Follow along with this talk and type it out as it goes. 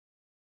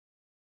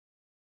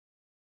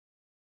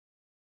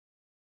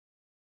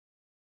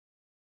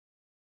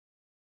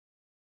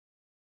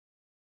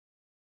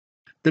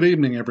Good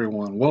evening,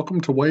 everyone. Welcome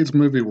to Wade's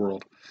Movie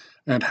World,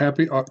 and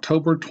happy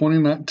October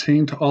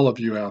 2019 to all of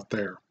you out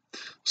there.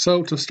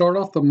 So, to start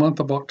off the month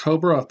of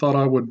October, I thought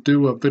I would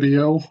do a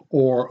video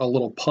or a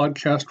little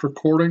podcast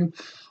recording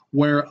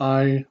where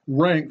I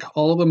rank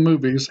all of the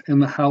movies in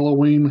the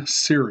Halloween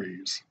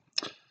series.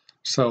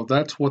 So,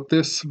 that's what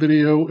this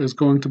video is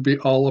going to be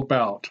all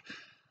about.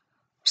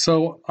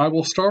 So I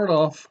will start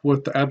off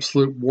with the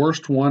absolute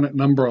worst one at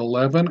number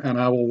 11,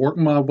 and I will work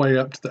my way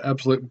up to the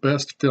absolute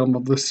best film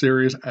of the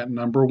series at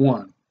number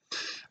 1.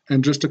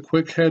 And just a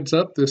quick heads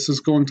up, this is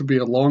going to be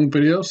a long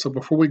video, so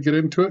before we get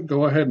into it,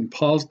 go ahead and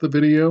pause the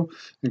video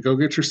and go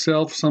get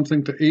yourself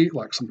something to eat,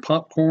 like some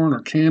popcorn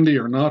or candy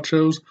or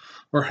nachos,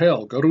 or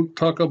hell, go to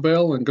Taco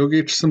Bell and go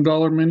get you some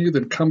dollar menu,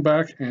 then come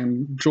back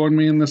and join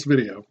me in this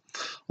video.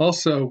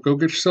 Also, go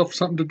get yourself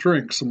something to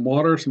drink, some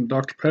water, some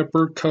Dr.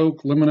 Pepper,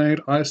 Coke, lemonade,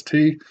 iced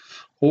tea,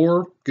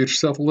 or get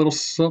yourself a little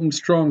something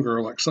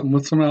stronger, like something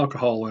with some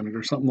alcohol in it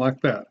or something like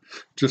that.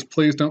 Just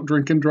please don't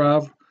drink and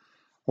drive,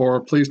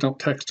 or please don't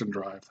text and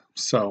drive.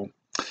 So,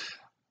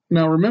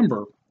 now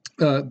remember,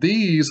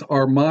 these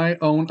are my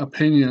own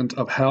opinions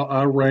of how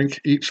I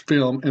rank each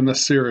film in the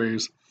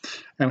series.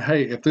 And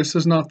hey, if this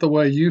is not the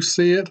way you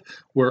see it,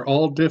 we're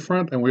all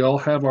different and we all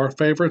have our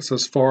favorites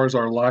as far as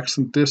our likes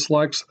and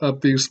dislikes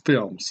of these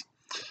films.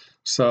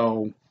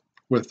 So,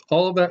 with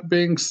all of that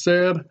being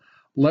said,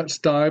 let's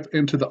dive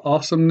into the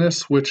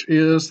awesomeness, which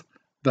is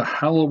the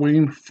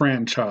Halloween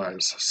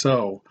franchise.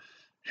 So,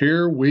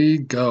 here we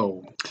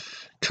go.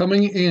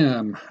 Coming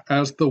in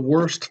as the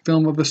worst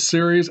film of the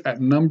series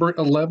at number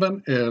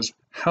 11 is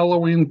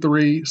Halloween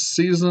 3: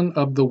 Season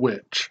of the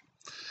Witch.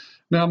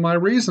 Now, my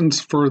reasons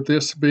for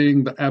this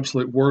being the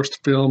absolute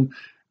worst film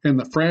in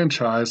the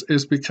franchise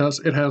is because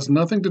it has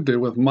nothing to do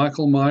with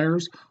Michael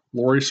Myers,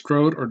 Laurie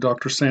Strode, or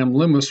Dr. Sam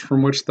Loomis,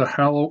 from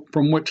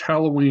which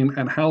Halloween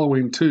and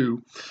Halloween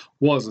 2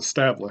 was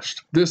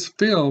established. This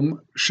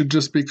film should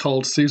just be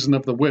called Season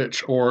of the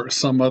Witch or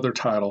some other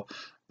title,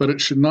 but it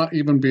should not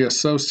even be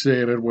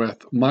associated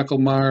with Michael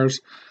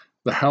Myers,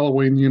 the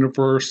Halloween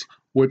universe,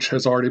 which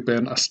has already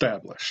been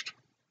established.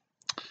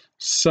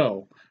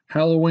 So,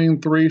 Halloween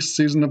 3: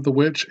 Season of the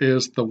Witch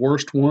is the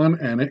worst one,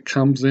 and it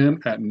comes in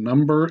at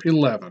number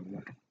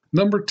 11.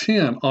 Number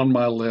 10 on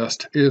my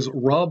list is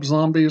Rob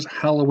Zombie's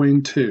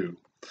Halloween 2.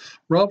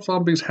 Rob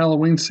Zombie's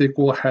Halloween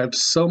sequel had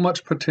so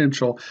much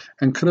potential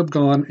and could have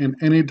gone in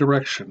any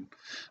direction.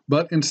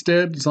 But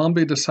instead,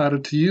 Zombie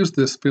decided to use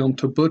this film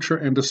to butcher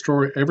and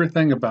destroy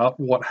everything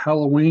about what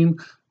Halloween,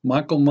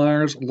 Michael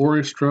Myers,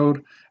 Laurie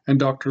Strode, and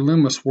Dr.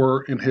 Loomis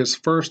were in his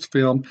first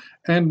film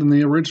and in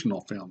the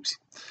original films.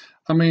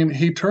 I mean,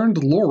 he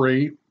turned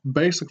Laurie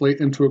basically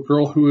into a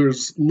girl who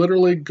is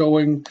literally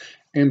going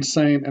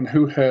insane and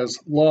who has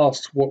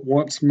lost what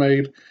once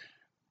made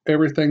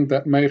everything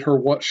that made her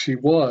what she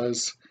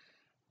was,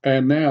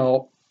 and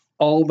now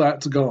all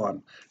that's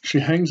gone. She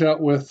hangs out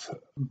with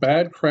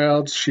bad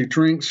crowds, she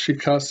drinks, she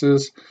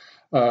cusses,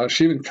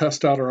 she even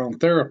cussed out her own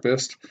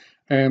therapist,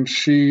 and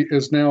she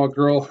is now a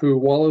girl who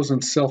wallows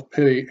in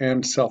self-pity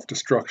and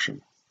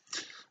self-destruction.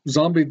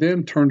 Zombie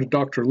then turned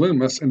Dr.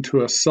 Loomis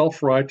into a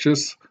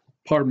self-righteous,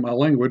 pardon my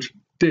language,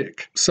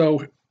 dick.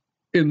 So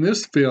in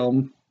this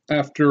film,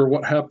 after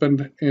what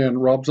happened in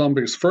Rob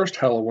Zombie's first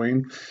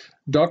Halloween,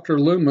 Dr.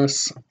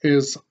 Loomis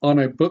is on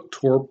a book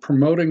tour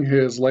promoting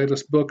his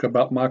latest book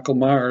about Michael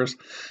Myers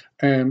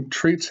and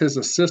treats his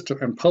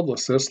assistant and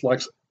publicist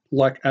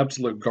like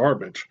absolute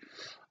garbage.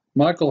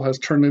 Michael has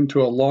turned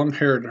into a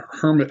long-haired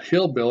hermit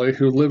hillbilly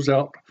who lives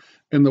out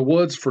in the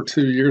woods for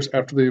 2 years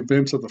after the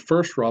events of the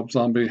first Rob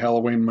Zombie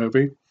Halloween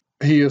movie.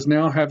 He is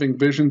now having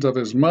visions of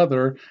his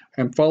mother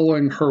and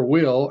following her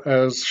will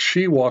as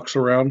she walks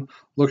around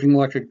looking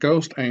like a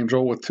ghost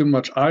angel with too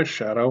much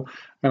eyeshadow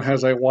and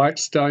has a white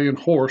stallion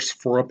horse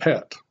for a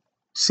pet.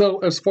 So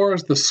as far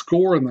as the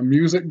score and the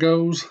music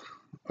goes,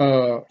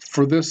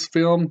 for this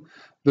film,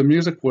 the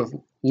music with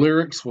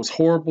lyrics was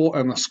horrible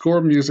and the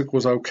score music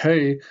was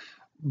okay,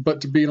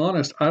 but to be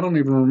honest, I don't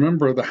even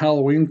remember the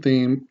Halloween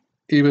theme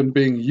even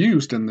being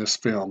used in this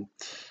film.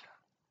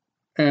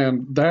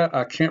 And that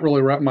I can't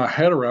really wrap my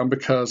head around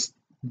because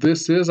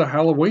this is a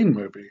Halloween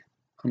movie.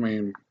 I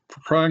mean,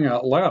 for crying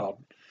out loud,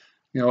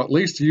 at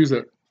least use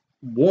it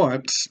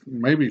once,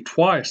 maybe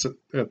twice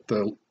at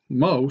the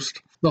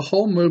most. The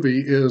whole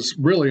movie is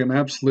really an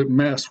absolute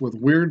mess with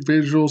weird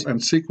visuals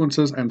and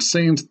sequences and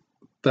scenes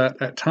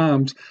that at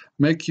times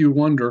make you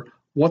wonder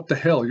what the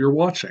hell you're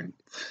watching.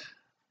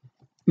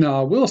 Now,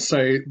 I will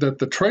say that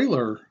the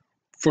trailer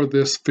for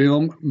this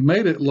film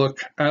made it look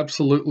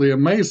absolutely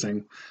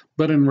amazing.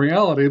 But in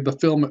reality, the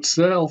film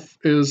itself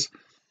is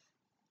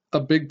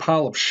a big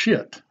pile of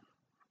shit.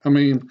 I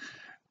mean,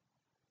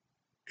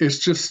 it's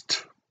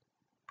just,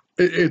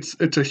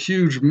 it's a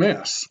huge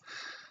mess.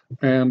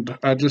 And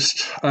I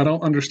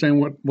don't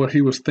understand what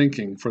he was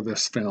thinking for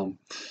this film.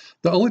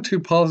 The only two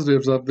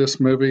positives of this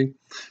movie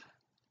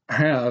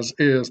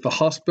is the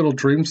hospital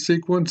dream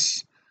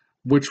sequence,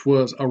 which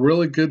was a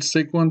really good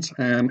sequence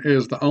and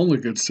is the only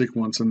good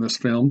sequence in this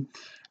film,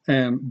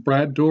 and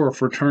Brad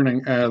Dourif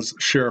returning as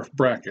Sheriff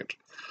Brackett.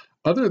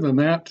 Other than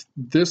that,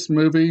 this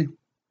movie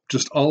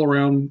just all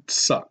around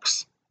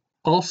sucks.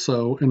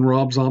 Also, in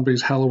Rob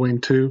Zombie's Halloween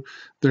 2,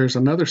 there's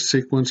another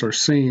sequence or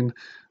scene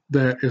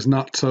that is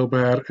not so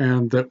bad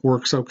and that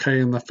works okay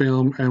in the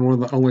film, and one of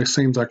the only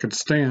scenes I could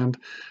stand,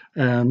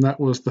 and that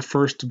was the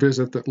first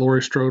visit that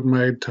Laurie Strode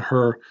made to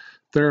her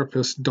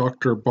therapist,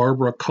 Dr.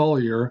 Barbara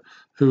Collier,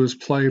 who is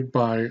played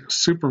by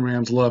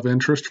Superman's love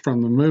interest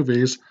from the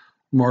movies,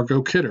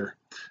 Margot Kidder.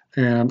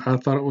 And I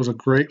thought it was a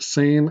great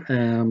scene,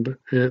 and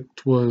it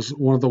was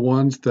one of the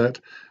ones that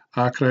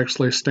I could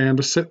actually stand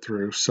to sit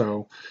through.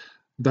 So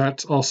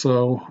that's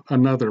also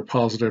another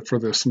positive for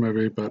this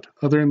movie. But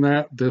other than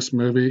that, this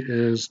movie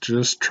is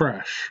just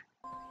trash.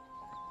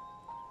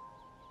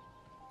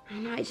 I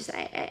don't know,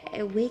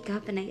 I wake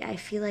up and I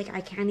feel like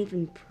I can't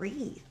even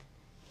breathe.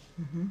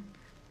 Mm-hmm.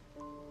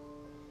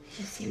 It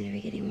just seemed to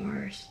be getting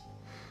worse.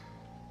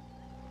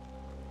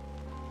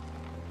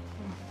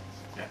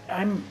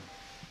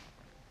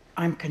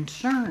 I'm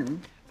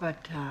concerned,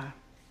 but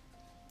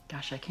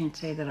gosh, I can't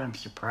say that I'm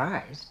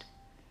surprised.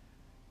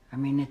 I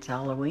mean, it's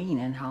Halloween,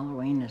 and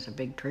Halloween is a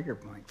big trigger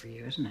point for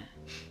you, isn't it?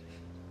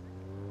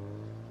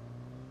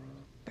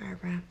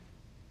 Barbara,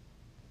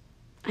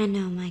 I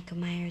know Michael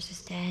Myers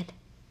is dead.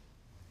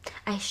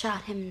 I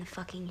shot him in the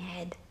fucking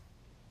head.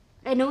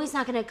 I know he's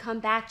not gonna come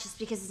back just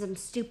because of some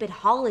stupid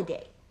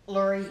holiday.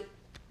 Laurie,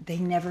 they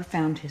never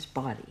found his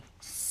body.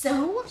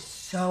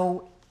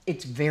 So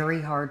it's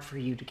very hard for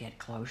you to get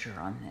closure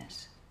on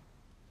this.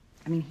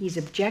 I mean, he's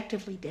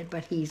objectively dead,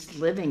 but he's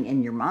living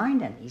in your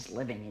mind and he's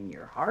living in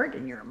your heart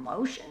and your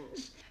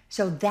emotions.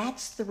 So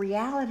that's the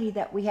reality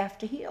that we have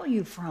to heal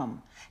you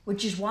from,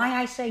 which is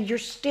why I say you're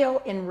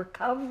still in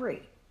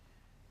recovery.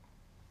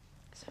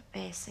 So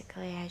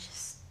basically, I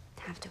just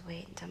have to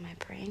wait until my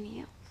brain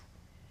heals.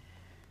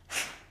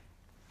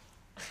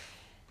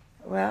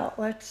 Well,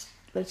 let's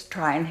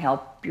try and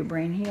help your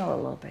brain heal a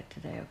little bit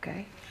today,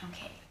 okay?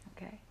 Okay.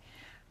 Okay.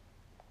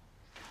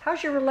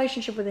 How's your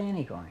relationship with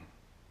Annie going?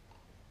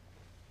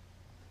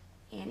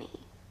 Annie?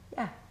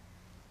 Yeah.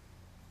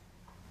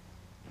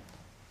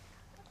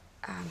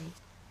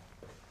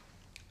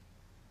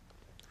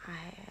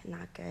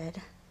 Not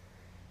good.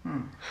 I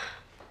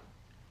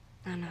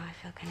don't know, I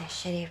feel kind of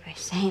shitty by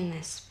saying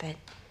this, but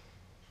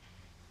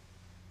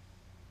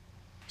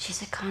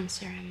she's a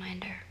constant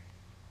reminder.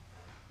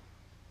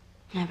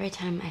 And every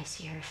time I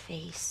see her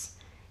face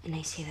and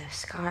I see those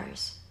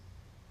scars,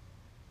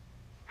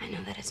 I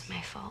know that it's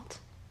my fault.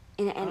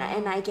 And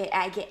I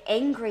get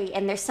angry,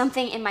 and there's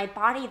something in my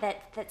body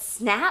that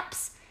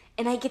snaps,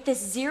 and I get this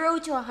 0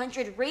 to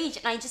 100 rage,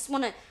 and I just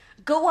want to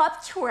go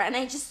up to her, and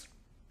I just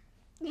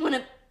want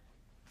to,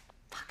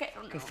 fuck, I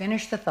don't know. Okay,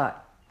 finish the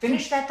thought.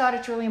 Finish that thought,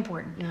 it's really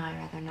important. No, I'd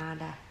rather not.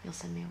 You'll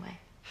send me away.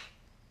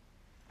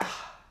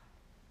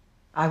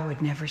 I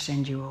would never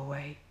send you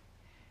away.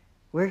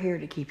 We're here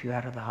to keep you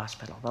out of the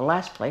hospital. The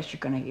last place you're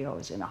going to heal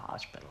is in a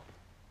hospital.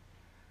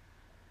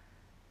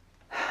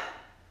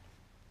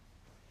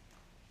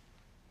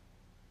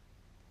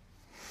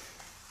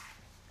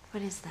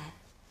 What is that?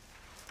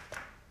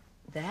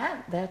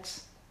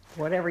 That's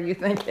whatever you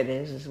think it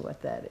is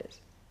what that is.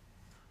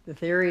 The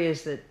theory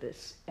is that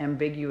this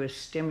ambiguous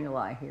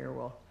stimuli here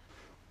will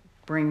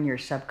bring your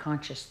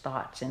subconscious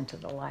thoughts into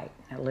the light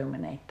and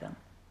illuminate them.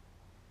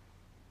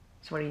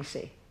 So what do you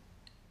see?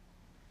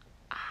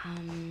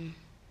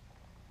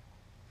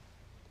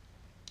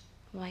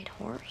 White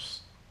horse.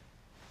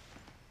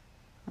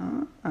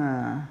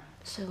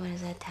 So what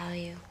does that tell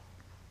you?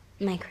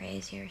 Am I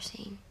crazy or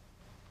seeing?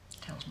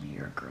 Tells me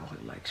you're a girl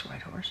who likes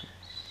white horses.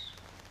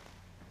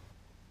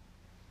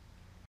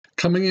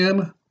 Coming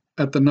in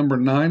at the number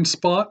 9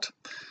 spot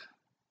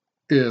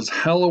is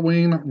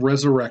Halloween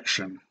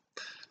Resurrection.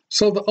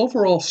 So the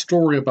overall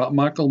story about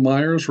Michael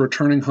Myers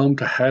returning home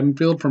to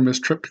Haddonfield from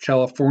his trip to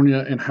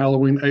California in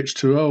Halloween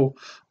H2O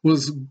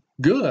was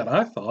good,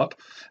 I thought.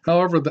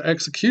 However, the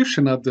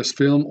execution of this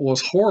film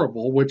was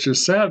horrible, which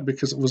is sad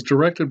because it was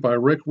directed by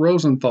Rick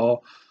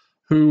Rosenthal,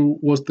 who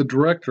was the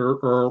director,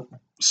 or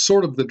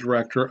sort of the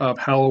director, of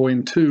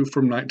Halloween 2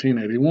 from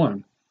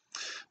 1981.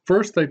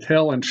 First, they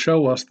tell and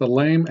show us the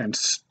lame and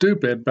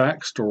stupid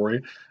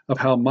backstory of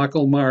how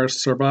Michael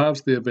Myers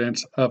survives the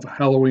events of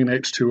Halloween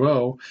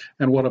H2O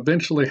and what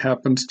eventually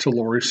happens to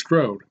Laurie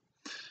Strode.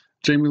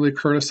 Jamie Lee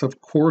Curtis,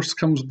 of course,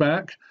 comes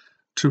back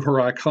to her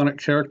iconic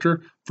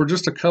character for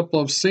just a couple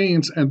of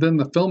scenes, and then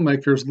the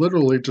filmmakers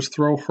literally just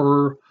throw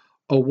her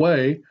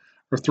away,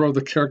 or throw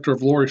the character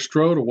of Laurie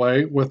Strode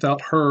away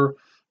without her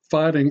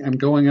fighting and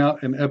going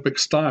out in epic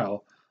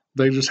style.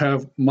 They just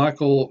have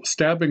Michael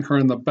stabbing her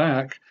in the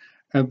back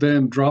and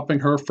then dropping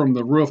her from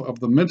the roof of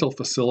the mental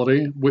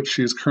facility, which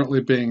she is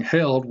currently being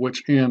held,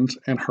 which ends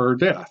in her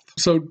death.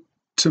 So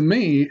to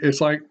me,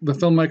 it's like the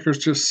filmmakers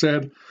just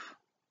said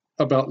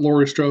about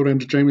Laurie Strode and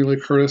to Jamie Lee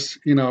Curtis,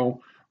 you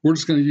know, we're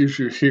just going to use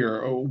you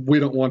here. We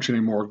don't want you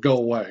anymore. Go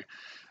away.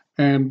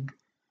 And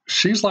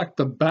she's like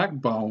the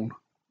backbone,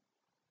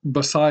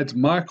 besides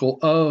Michael,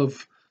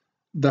 of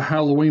the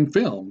Halloween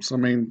films. I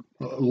mean,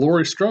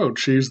 Laurie Strode,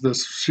 she's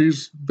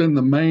been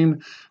the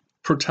main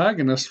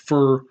protagonist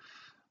for,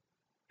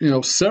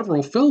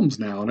 several films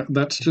now, and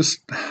I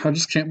just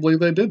can't believe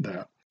they did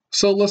that.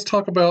 So let's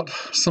talk about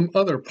some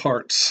other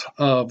parts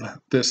of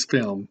this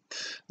film.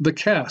 The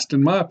cast,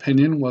 in my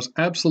opinion, was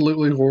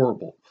absolutely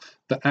horrible.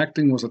 The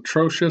acting was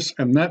atrocious,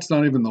 and that's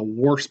not even the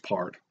worst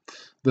part.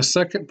 The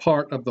second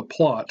part of the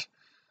plot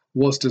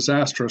was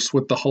disastrous,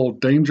 with the whole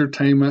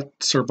Dangertainment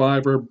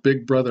Survivor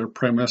Big Brother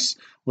premise,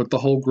 with the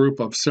whole group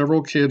of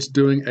several kids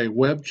doing a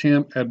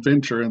webcam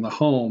adventure in the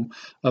home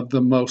of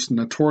the most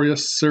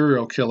notorious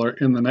serial killer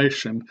in the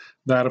nation,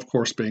 that of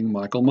course being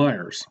Michael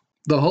Myers.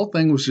 The whole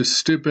thing was just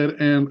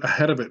stupid and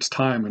ahead of its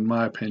time, in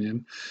my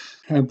opinion.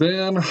 And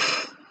then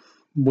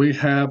we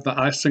have the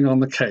icing on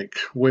the cake,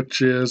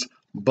 which is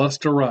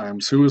Busta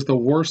Rhymes, who is the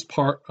worst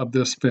part of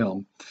this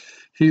film.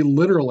 He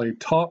literally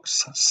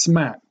talks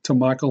smack to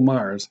Michael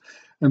Myers,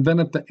 and then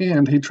at the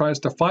end he tries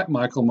to fight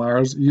Michael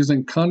Myers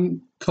using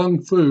kung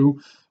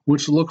fu,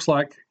 which looks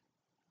like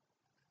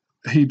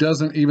he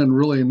doesn't even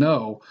really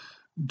know.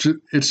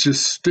 It's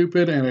just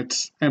stupid, and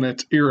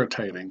it's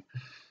irritating.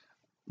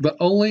 The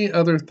only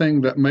other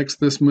thing that makes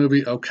this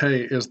movie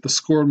okay is the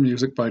score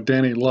music by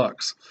Danny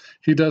Lux.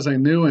 He does a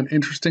new and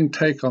interesting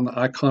take on the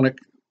iconic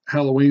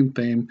Halloween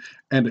theme,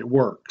 and it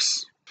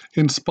works.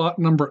 In spot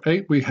number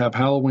 8, we have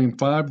Halloween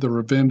 5, The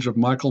Revenge of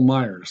Michael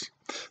Myers.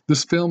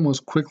 This film was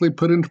quickly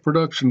put into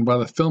production by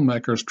the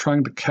filmmakers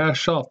trying to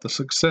cash off the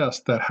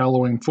success that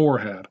Halloween 4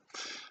 had.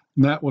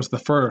 And that was the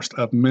first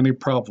of many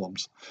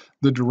problems.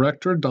 The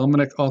director,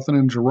 Dominic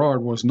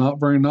Gerard, was not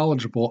very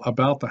knowledgeable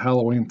about the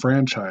Halloween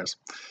franchise.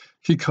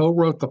 He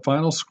co-wrote the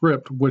final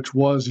script, which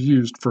was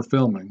used for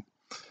filming.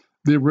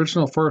 The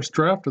original first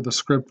draft of the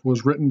script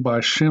was written by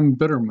Shim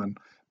Bitterman.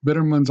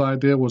 Bitterman's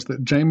idea was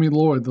that Jamie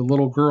Lloyd, the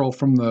little girl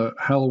from the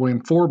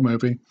Halloween 4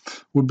 movie,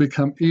 would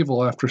become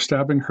evil after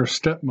stabbing her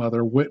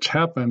stepmother, which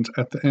happens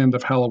at the end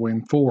of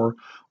Halloween 4,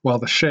 while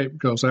the Shape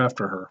goes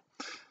after her.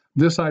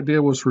 This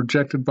idea was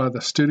rejected by the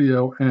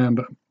studio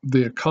and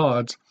the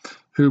Accords,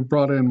 who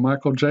brought in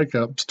Michael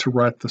Jacobs to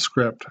write the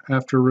script.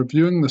 After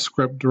reviewing the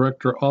script,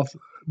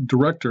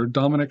 director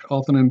Dominic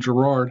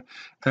Gerard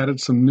added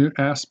some new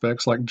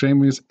aspects like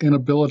Jamie's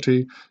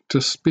inability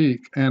to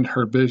speak and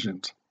her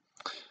visions.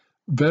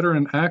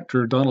 Veteran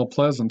actor Donald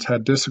Pleasance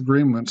had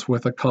disagreements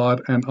with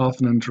Akkad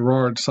and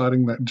Gerard,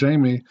 citing that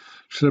Jamie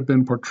should have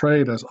been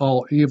portrayed as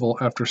all evil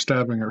after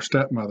stabbing her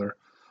stepmother.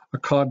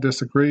 Akkad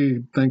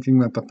disagreed, thinking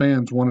that the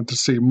fans wanted to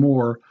see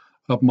more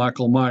of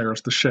Michael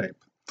Myers, the Shape.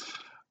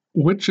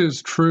 Which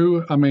is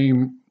true. I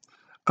mean,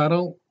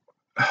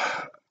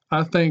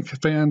 I think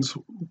fans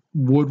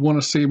would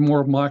want to see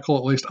more of Michael,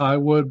 at least I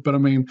would, but I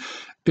mean,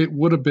 it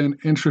would have been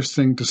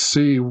interesting to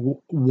see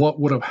what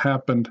would have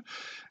happened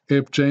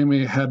if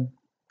Jamie had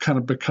kind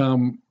of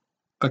become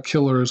a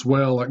killer as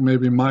well, like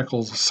maybe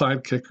Michael's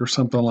sidekick or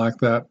something like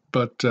that.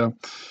 But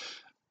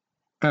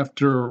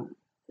after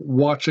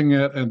watching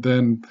it and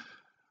then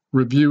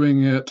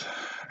reviewing it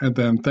and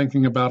then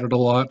thinking about it a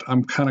lot,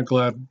 I'm kind of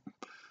glad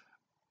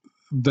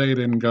they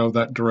didn't go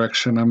that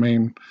direction. I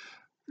mean,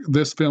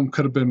 this film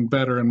could have been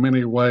better in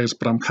many ways,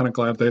 but I'm kind of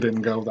glad they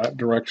didn't go that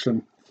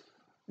direction.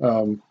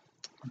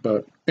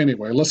 But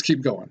anyway, let's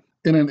keep going.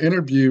 In an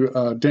interview,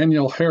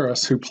 Danielle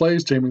Harris, who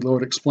plays Jamie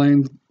Lloyd,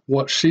 explained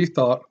what she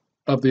thought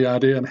of the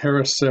idea, and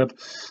Harris said,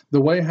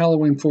 "The way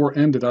Halloween 4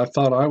 ended, I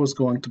thought I was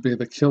going to be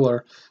the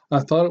killer.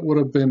 I thought it would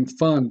have been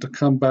fun to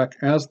come back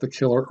as the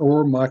killer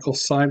or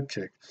Michael's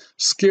sidekick.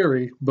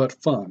 Scary, but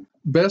fun.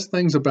 Best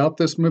things about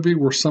this movie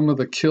were some of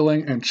the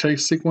killing and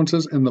chase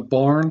sequences in the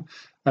barn,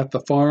 at the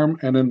farm,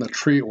 and in the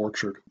tree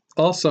orchard.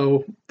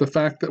 Also, the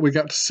fact that we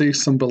got to see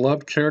some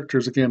beloved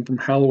characters again from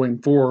Halloween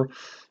 4,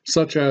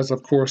 such as,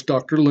 of course,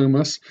 Dr.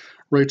 Loomis,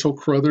 Rachel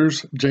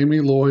Crothers,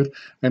 Jamie Lloyd,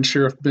 and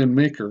Sheriff Ben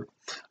Meeker.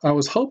 I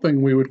was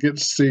hoping we would get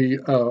to see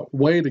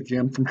Wade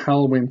again from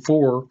Halloween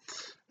 4,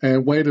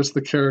 and Wade is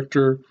the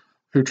character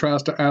who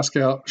tries to ask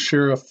out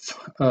Sheriff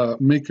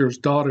Meeker's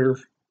daughter,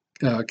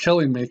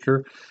 Kelly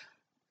Meeker.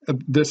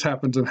 This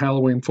happens in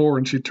Halloween 4,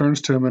 and she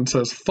turns to him and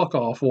says, "Fuck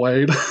off,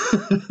 Wade."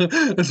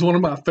 It's one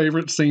of my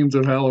favorite scenes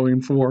of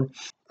Halloween 4.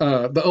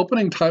 The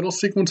opening title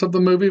sequence of the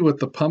movie with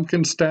the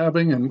pumpkin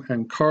stabbing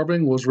and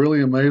carving was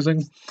really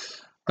amazing.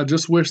 I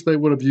just wish they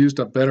would have used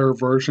a better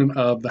version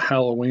of the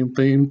Halloween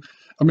theme.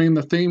 I mean,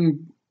 the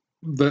theme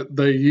that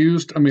they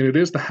used, I mean, it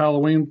is the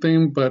Halloween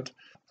theme, but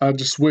I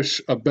just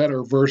wish a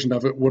better version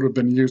of it would have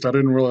been used. I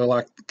didn't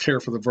really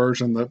care for the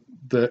version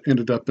that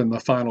ended up in the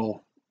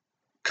final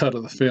cut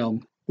of the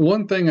film.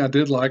 One thing I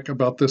did like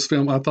about this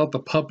film, I thought the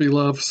puppy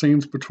love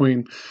scenes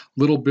between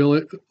little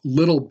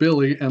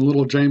Billy and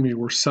little Jamie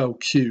were so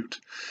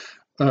cute.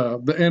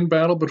 The end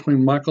battle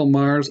between Michael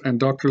Myers and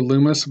Dr.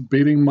 Loomis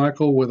beating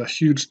Michael with a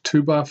huge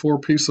 2x4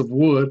 piece of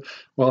wood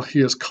while he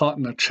is caught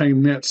in a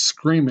chain net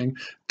screaming,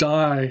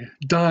 "Die,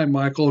 die,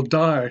 Michael,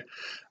 die."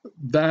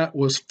 That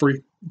was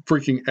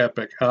freaking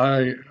epic.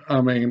 I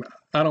mean,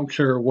 I don't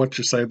care what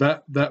you say.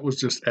 That was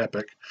just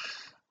epic.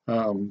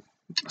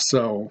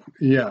 So,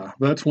 yeah,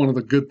 that's one of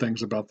the good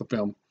things about the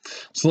film.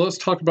 So let's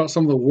talk about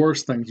some of the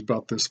worst things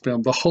about this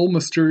film. The whole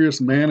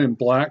mysterious man in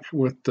black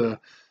with the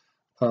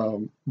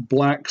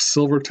black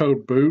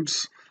silver-toed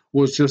boots.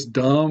 was just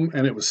dumb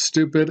and it was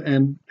stupid,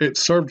 and it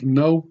served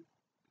no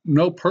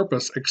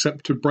purpose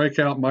except to break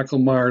out Michael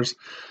Myers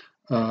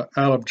out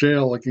of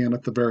jail again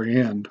at the very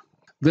end.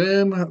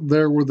 Then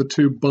there were the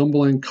two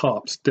bumbling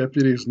cops,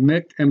 deputies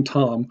Nick and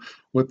Tom,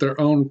 with their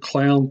own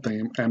clown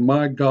theme, and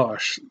my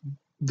gosh,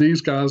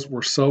 these guys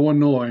were so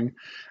annoying,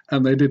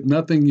 and they did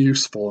nothing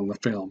useful in the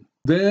film.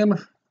 Then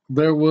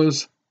there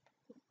was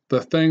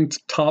the thing to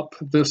top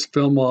this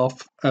film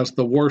off as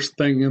the worst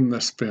thing in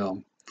this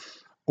film,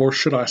 or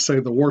should I say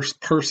the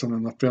worst person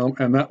in the film,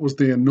 and that was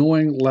the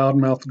annoying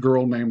loudmouth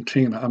girl named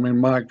Tina. I mean,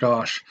 my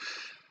gosh,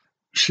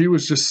 she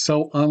was just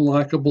so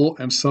unlikable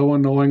and so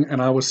annoying,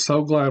 and I was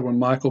so glad when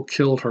Michael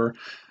killed her.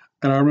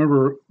 And I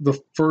remember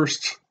the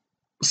first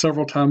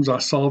several times I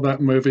saw that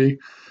movie,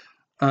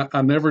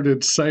 I never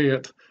did say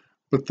it,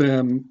 but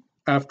then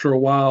after a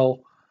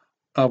while,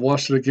 I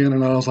watched it again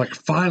and I was like,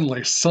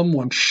 finally,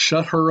 someone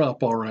shut her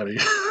up already.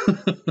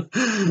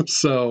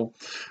 So,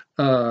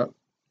 the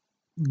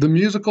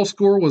musical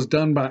score was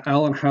done by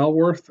Alan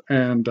Howarth,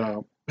 and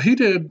he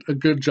did a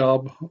good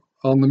job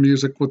on the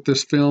music with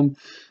this film.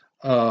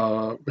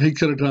 He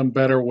could have done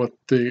better with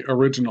the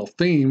original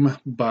theme,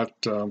 but,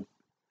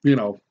 you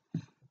know,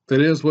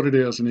 it is what it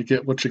is, and you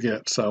get what you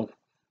get. So,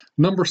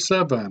 number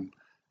 7,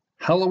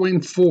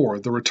 Halloween 4,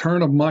 The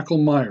Return of Michael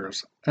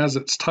Myers. As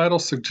its title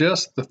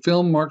suggests, the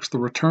film marks the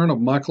return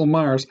of Michael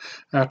Myers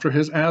after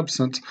his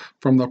absence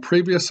from the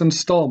previous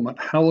installment,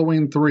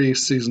 Halloween 3,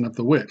 Season of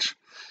the Witch.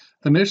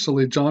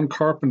 Initially, John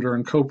Carpenter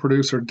and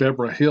co-producer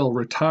Deborah Hill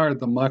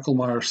retired the Michael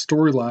Myers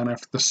storyline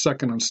after the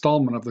second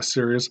installment of the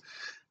series,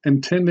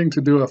 intending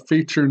to do a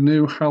feature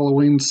new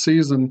Halloween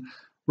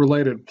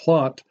season-related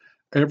plot,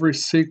 every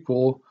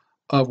sequel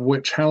of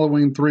which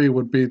Halloween 3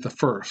 would be the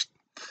first.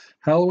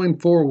 Halloween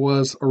 4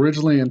 was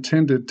originally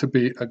intended to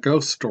be a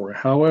ghost story.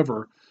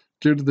 However,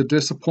 due to the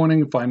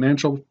disappointing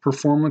financial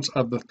performance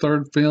of the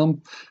third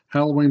film,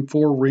 Halloween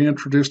 4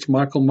 reintroduced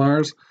Michael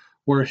Myers,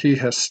 where he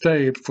has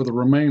stayed for the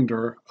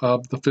remainder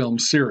of the film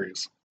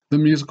series. The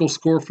musical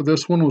score for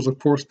this one was, of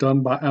course,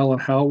 done by Alan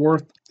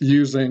Howarth,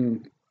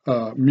 using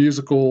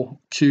musical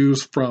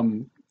cues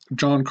from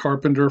John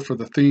Carpenter for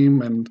the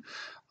theme and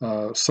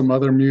some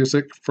other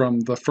music from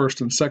the first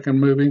and second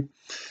movie.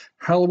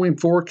 Halloween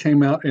 4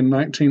 came out in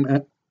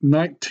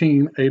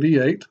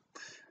 1988.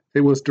 It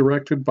was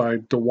directed by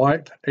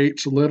Dwight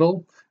H.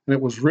 Little, and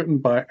it was written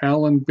by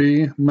Alan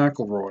B.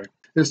 McElroy.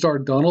 It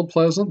starred Donald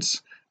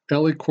Pleasance,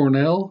 Ellie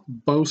Cornell,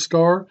 Bo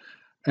Starr,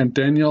 and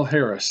Danielle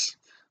Harris.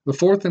 The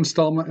fourth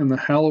installment in the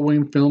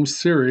Halloween film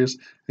series,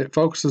 it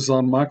focuses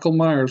on Michael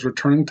Myers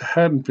returning to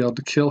Haddonfield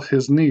to kill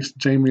his niece,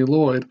 Jamie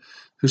Lloyd,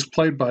 who's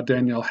played by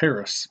Danielle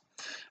Harris.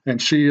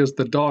 And she is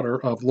the daughter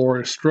of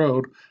Laurie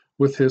Strode,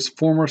 with his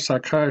former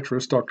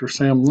psychiatrist, Dr.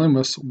 Sam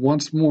Loomis,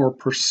 once more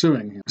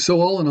pursuing him. So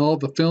all in all,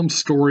 the film's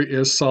story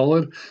is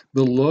solid.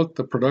 The look,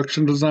 the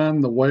production design,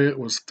 the way it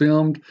was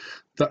filmed,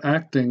 the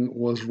acting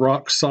was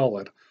rock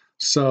solid.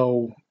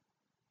 So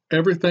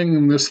everything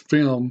in this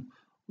film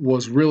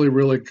was really,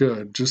 really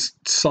good. Just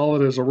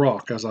solid as a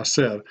rock, as I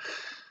said.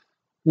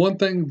 One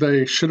thing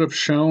they should have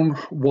shown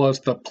was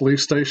the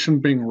police station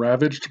being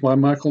ravaged by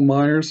Michael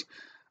Myers.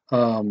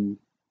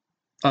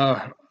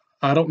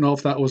 I don't know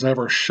if that was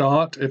ever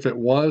shot. If it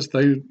was,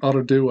 they ought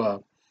to do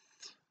a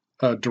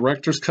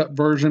director's cut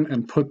version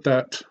and put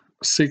that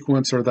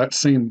sequence or that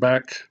scene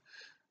back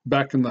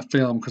in the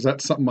film, because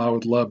that's something I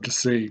would love to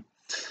see.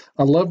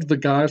 I loved the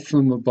guys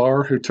from the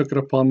bar who took it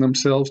upon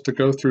themselves to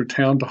go through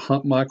town to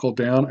hunt Michael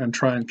down and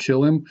try and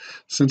kill him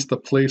since the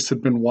police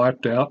had been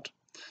wiped out.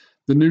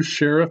 The new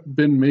sheriff,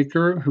 Ben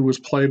Meeker, who was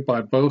played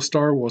by Bo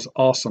Starr, was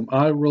awesome.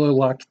 I really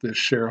liked this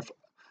sheriff.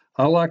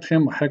 I liked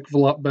him a heck of a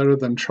lot better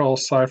than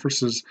Charles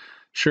Cyphers'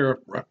 Sheriff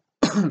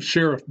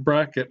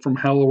Brackett from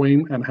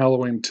Halloween and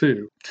Halloween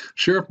 2.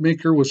 Sheriff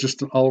Meeker was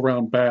just an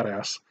all-around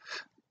badass.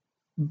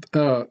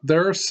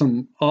 There are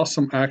some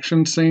awesome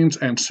action scenes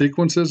and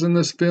sequences in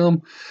this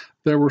film.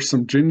 There were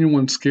some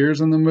genuine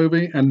scares in the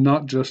movie and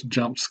not just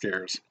jump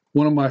scares.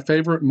 One of my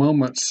favorite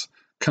moments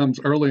comes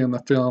early in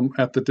the film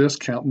at the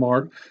discount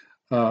mart,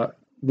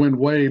 when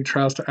Wade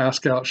tries to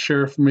ask out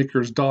Sheriff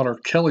Meeker's daughter,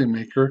 Kelly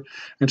Meeker,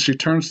 and she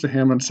turns to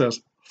him and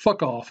says,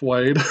 "Fuck off,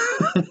 Wade."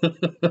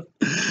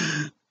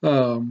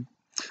 The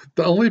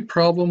only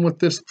problem with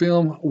this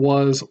film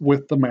was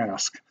with the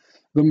mask.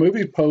 The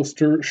movie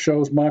poster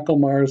shows Michael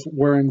Myers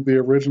wearing the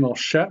original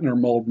Shatner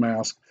mold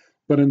mask,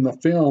 but in the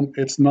film,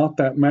 it's not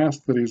that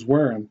mask that he's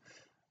wearing.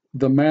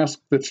 The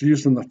mask that's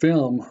used in the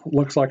film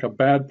looks like a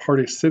Bad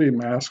Party City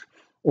mask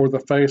or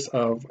the face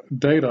of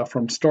Data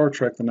from Star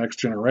Trek: The Next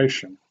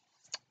Generation.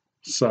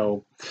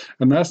 So,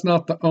 and that's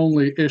not the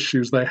only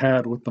issues they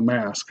had with the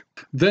mask.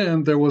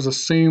 Then there was a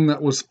scene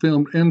that was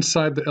filmed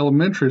inside the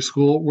elementary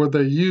school where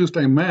they used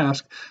a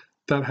mask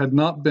that had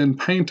not been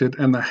painted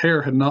and the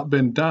hair had not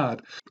been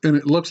dyed, and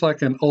it looks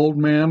like an old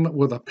man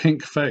with a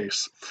pink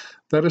face.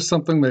 That is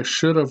something they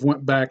should have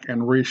went back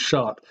and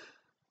reshot.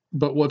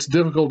 But what's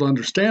difficult to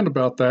understand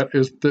about that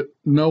is that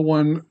no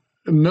one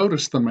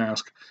noticed the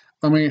mask.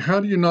 I mean, how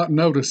do you not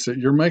notice it?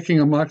 You're making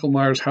a Michael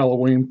Myers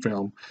Halloween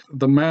film.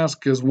 The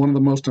mask is one of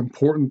the most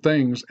important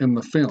things in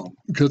the film,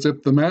 because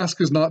if the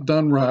mask is not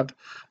done right,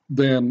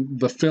 then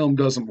the film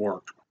doesn't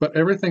work. But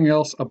everything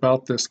else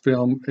about this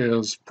film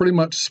is pretty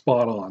much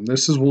spot on.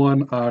 This is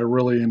one I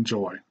really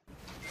enjoy.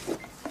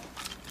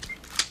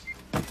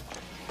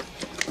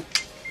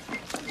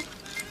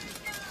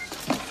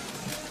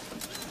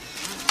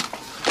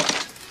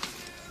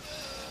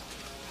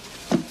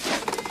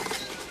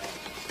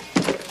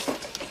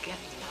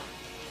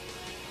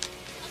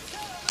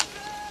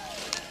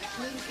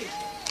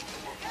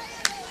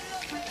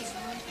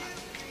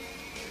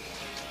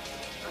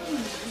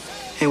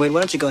 Hey, Wade,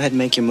 why don't you go ahead and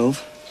make your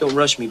move? Don't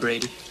rush me,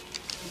 Brady.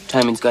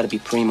 Timing's got to be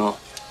primo.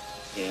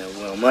 Yeah,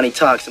 well, money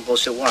talks and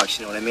bullshit walks,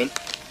 you know what I mean?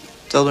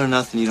 Double or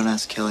nothing, you don't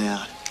ask Kelly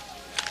out.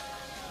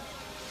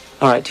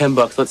 All right,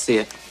 $10. Let's see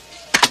it.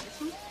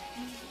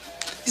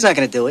 He's not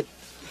gonna do it.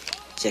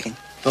 Chicken.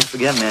 Don't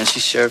forget, man,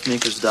 she's Sheriff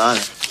Meeker's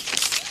daughter.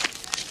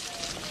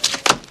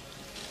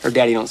 Her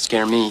daddy don't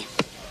scare me.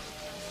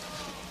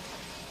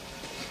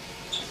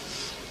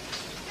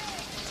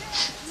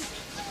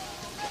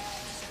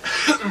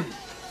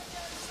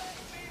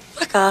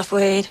 Fuck off,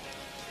 Wade.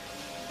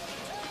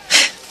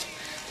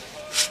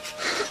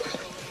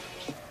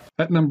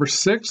 At number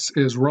 6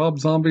 is Rob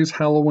Zombie's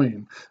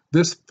Halloween.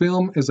 This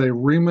film is a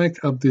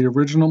remake of the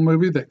original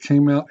movie that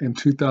came out in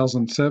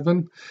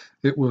 2007.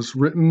 It was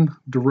written,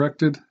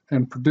 directed,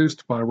 and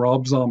produced by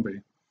Rob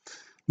Zombie.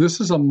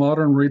 This is a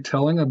modern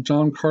retelling of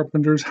John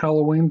Carpenter's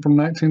Halloween from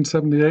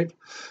 1978.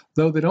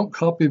 Though they don't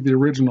copy the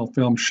original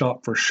film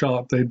shot for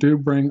shot, they do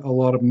bring a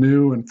lot of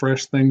new and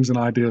fresh things and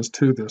ideas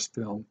to this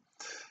film.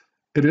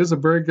 It is a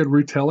very good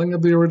retelling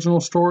of the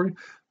original story,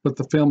 but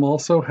the film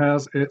also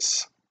has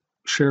its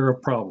share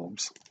of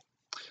problems.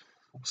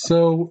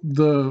 So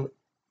the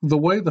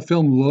way the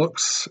film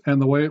looks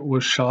and the way it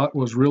was shot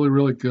was really,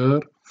 really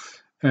good,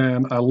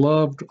 and I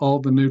loved all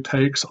the new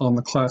takes on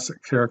the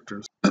classic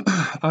characters.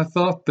 I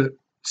thought that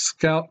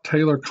Scout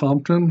Taylor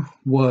Compton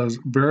was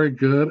very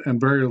good and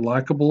very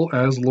likable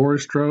as Laurie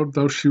Strode,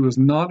 though she was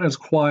not as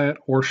quiet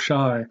or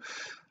shy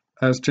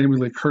as Jamie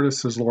Lee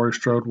Curtis's Laurie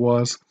Strode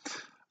was.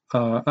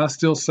 I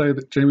still say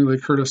that Jamie Lee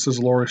Curtis's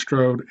Laurie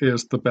Strode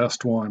is the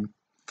best one.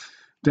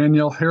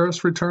 Danielle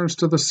Harris returns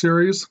to the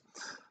series,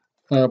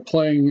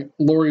 playing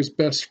Laurie's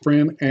best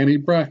friend, Annie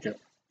Brackett.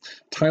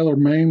 Tyler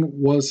Mane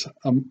was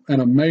an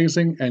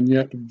amazing and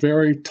yet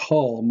very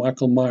tall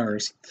Michael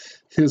Myers.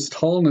 His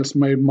tallness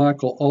made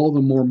Michael all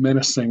the more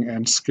menacing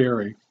and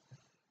scary.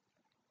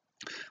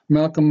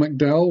 Malcolm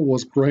McDowell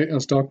was great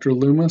as Dr.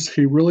 Loomis.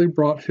 He really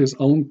brought his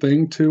own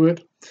thing to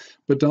it,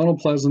 but Donald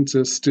Pleasance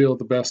is still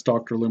the best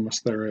Dr. Loomis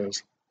there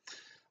is.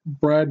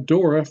 Brad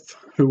Dourif,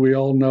 who we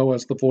all know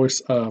as the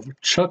voice of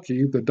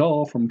Chucky, the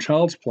doll from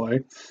Child's Play,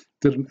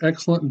 did an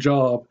excellent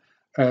job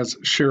as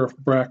Sheriff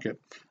Brackett.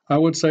 I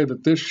would say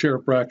that this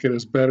Sheriff Brackett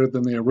is better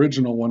than the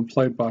original one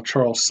played by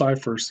Charles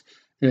Cyphers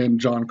in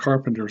John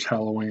Carpenter's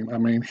Halloween. I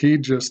mean, he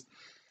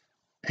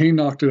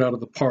knocked it out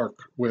of the park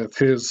with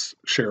his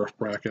Sheriff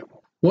Brackett.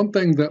 One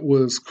thing that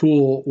was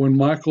cool when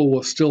Michael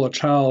was still a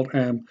child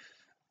and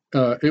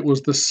it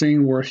was the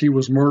scene where he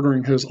was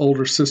murdering his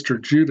older sister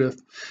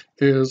Judith,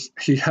 is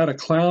he had a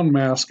clown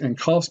mask and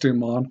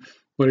costume on,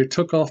 but he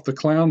took off the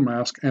clown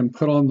mask and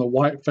put on the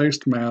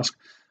white-faced mask,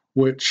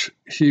 which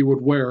he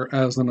would wear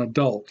as an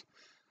adult.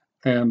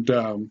 And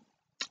I'm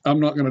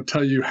not going to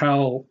tell you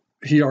how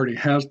he already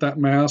has that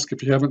mask.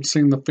 If you haven't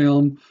seen the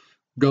film,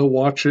 go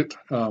watch it.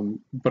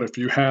 But if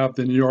you have,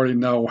 then you already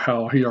know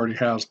how he already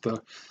has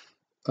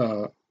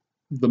the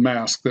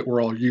mask that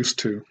we're all used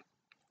to.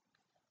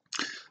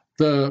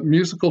 The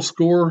musical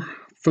score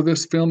for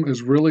this film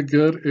is really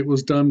good. It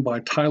was done by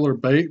Tyler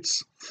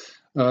Bates.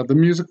 The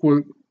music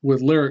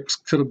with lyrics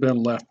could have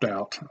been left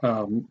out.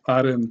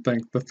 I didn't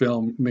think the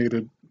film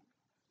needed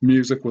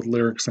music with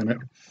lyrics in it.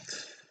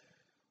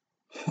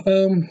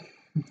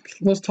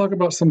 Let's talk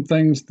about some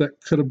things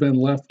that could have been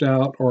left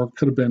out or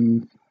could have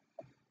been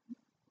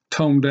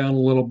toned down a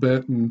little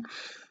bit and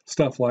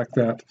stuff like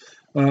that.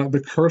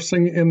 The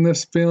cursing in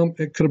this film,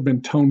 it could have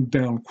been toned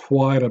down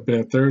quite a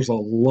bit. There's a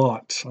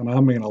lot, and I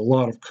mean a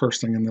lot of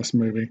cursing in this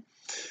movie.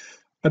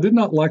 I did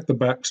not like the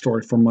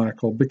backstory for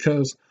Michael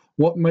because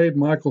what made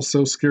Michael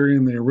so scary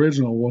in the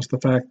original was the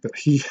fact that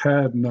he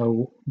had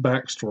no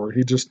backstory.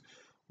 He just,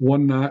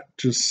 one night,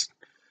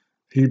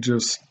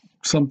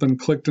 something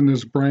clicked in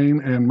his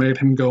brain and made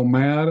him go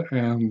mad,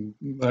 and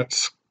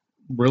that's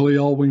really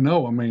all we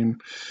know. I mean,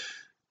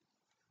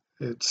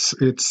 it's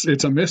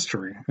a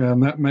mystery,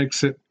 and that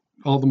makes it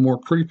all the more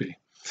creepy.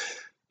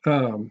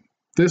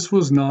 This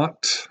was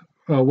not,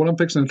 what I'm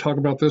fixing to talk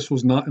about, this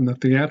was not in the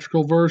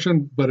theatrical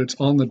version, but it's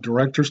on the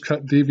director's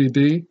cut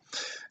DVD.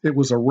 It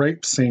was a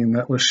rape scene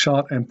that was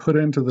shot and put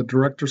into the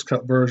director's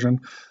cut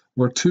version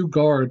where two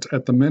guards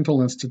at the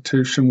mental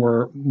institution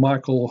where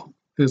Michael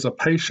is a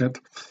patient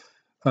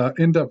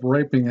end up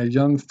raping a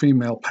young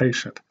female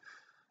patient.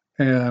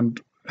 And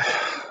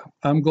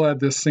I'm glad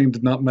this scene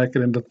did not make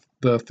it into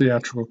the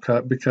theatrical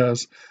cut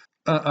because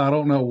I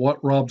don't know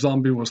what Rob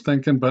Zombie was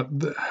thinking, but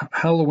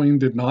Halloween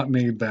did not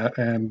need that,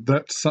 and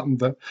that's something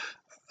that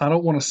I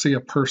don't want to see a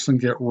person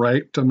get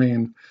raped. I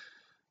mean,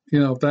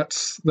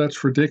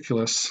 that's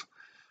ridiculous.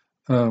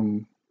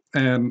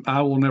 And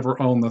I will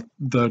never own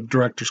the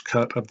director's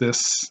cut of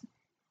this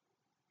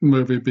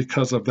movie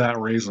because of that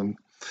reason.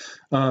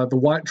 The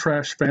white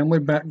trash family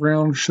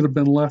background should have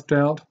been left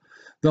out.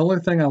 The only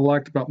thing I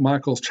liked about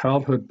Michael's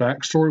childhood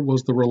backstory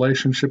was the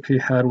relationship he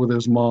had with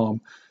his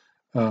mom.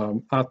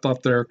 I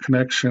thought their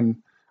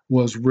connection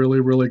was really,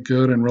 really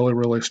good and really,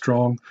 really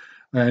strong.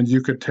 And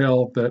you could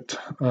tell that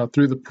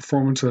through the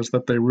performances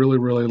that they really,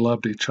 really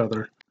loved each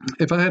other.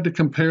 If I had to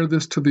compare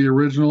this to the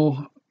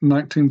original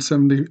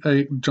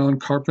 1978 John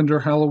Carpenter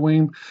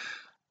Halloween,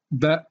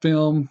 that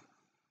film,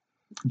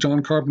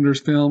 John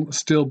Carpenter's film,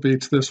 still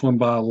beats this one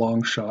by a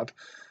long shot.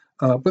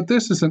 But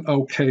this is an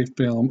okay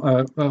film.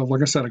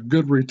 Like I said, a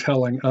good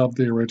retelling of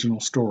the original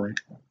story.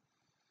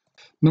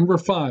 Number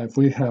 5,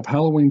 we have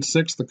Halloween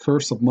 6, The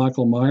Curse of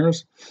Michael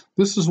Myers.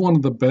 This is one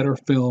of the better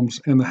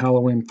films in the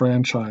Halloween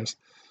franchise.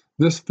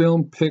 This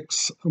film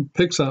picks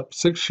up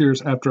 6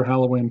 years after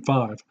Halloween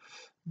 5.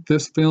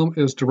 This film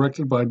is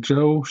directed by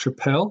Joe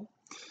Chappelle.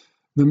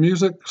 The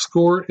music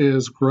score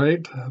is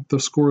great. The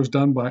score is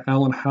done by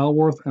Alan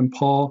Howarth and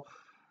Paul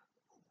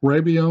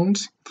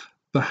Rabiones.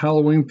 The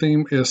Halloween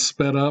theme is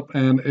sped up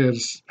and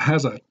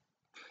has a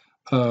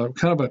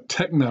kind of a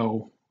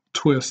techno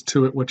twist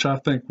to it, which I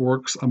think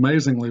works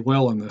amazingly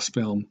well in this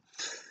film.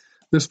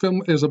 This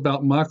film is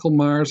about Michael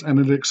Myers, and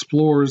it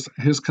explores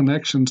his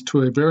connections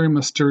to a very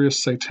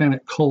mysterious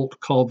satanic cult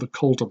called the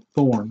Cult of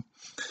Thorn.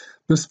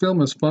 This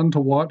film is fun to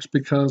watch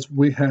because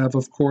we have,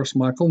 of course,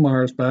 Michael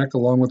Myers back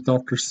along with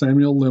Dr.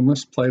 Samuel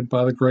Loomis, played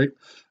by the great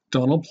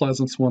Donald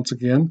Pleasance once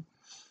again.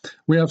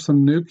 We have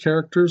some new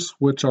characters,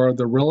 which are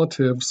the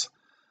relatives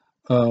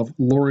of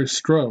Laurie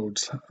Strode,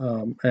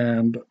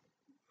 and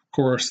of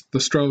course, the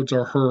Strodes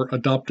are her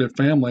adoptive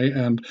family,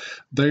 and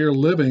they are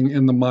living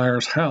in the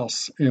Myers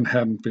house in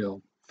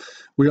Haddonfield.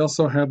 We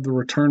also have the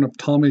return of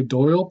Tommy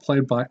Doyle,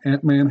 played by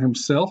Ant-Man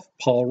himself,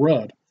 Paul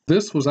Rudd.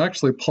 This was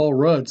actually Paul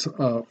Rudd's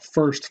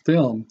first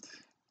film.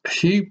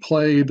 He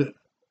played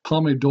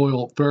Tommy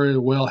Doyle very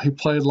well. He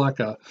played like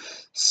a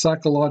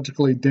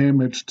psychologically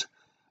damaged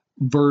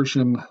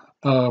version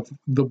of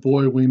the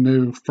boy we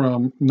knew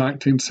from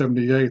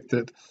 1978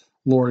 that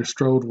Laurie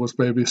Strode was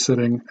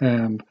babysitting.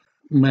 And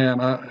man,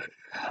 I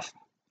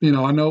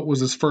know it was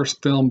his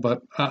first film,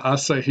 but I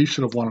say he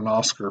should have won an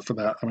Oscar for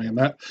that. I mean,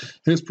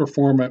 his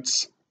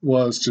performance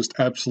was just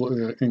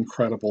absolutely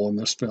incredible in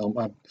this film.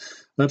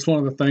 That's one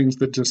of the things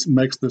that just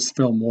makes this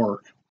film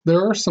work.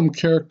 There are some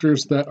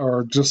characters that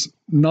are just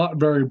not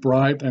very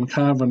bright and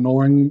kind of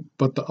annoying,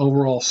 but the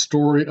overall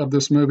story of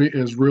this movie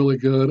is really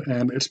good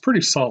and it's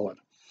pretty solid.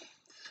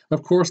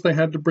 Of course, they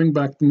had to bring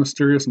back the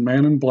mysterious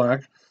Man in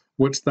Black,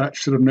 which that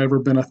should have never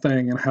been a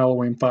thing in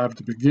Halloween 5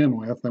 to begin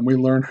with, and we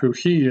learn who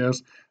he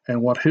is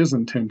and what his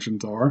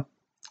intentions are.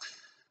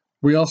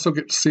 We also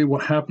get to see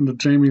what happened to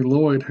Jamie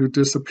Lloyd, who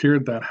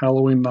disappeared that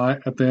Halloween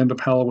night at the end of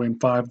Halloween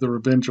 5, The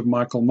Revenge of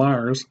Michael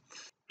Myers.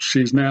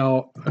 She's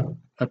now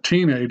a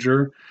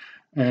teenager,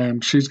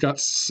 and she's got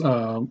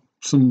some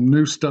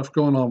new stuff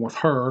going on with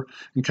her.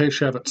 In case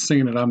you haven't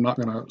seen it, I'm not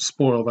going to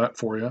spoil that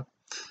for you.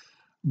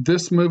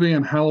 This movie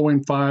and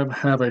Halloween 5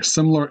 have a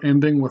similar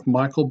ending with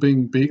Michael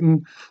being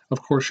beaten.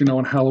 Of course, in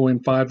Halloween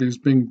 5, he's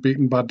being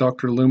beaten by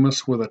Dr.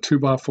 Loomis with a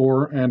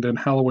 2x4, and in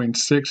Halloween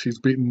 6, he's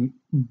being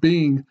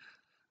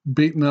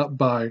beaten up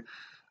by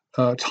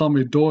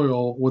Tommy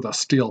Doyle with a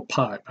steel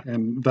pipe,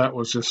 and that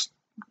was just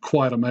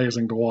quite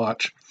amazing to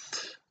watch.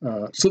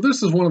 So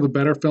this is one of the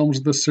better films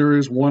of this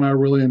series, one I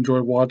really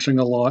enjoy watching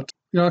a lot.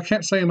 I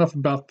can't say enough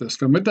about this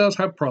film. It does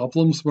have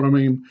problems, but I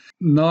mean,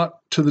 not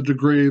to the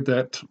degree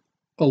that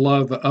a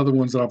lot of the other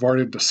ones that I've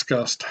already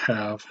discussed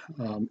have.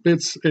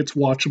 It's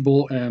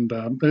watchable, and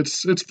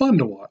it's fun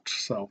to watch.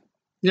 So,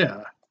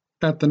 yeah.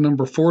 At the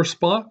number 4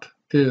 spot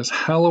is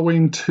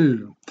Halloween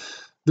 2.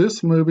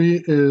 This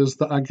movie is,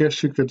 I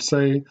guess you could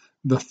say,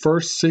 the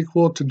first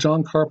sequel to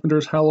John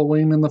Carpenter's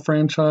Halloween in the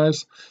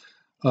franchise.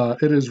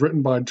 It is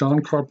written by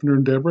John Carpenter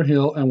and Deborah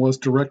Hill and was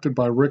directed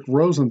by Rick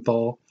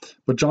Rosenthal,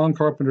 but John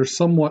Carpenter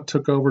somewhat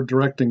took over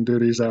directing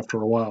duties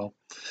after a while.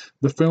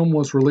 The film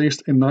was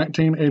released in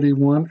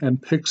 1981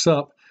 and picks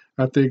up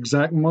at the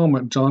exact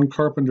moment John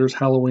Carpenter's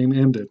Halloween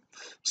ended.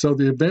 So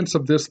the events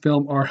of this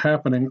film are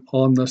happening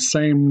on the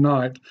same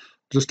night,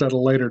 just at a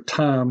later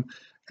time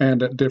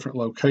and at different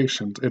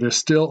locations. It is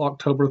still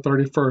October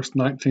 31st,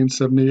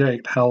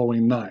 1978,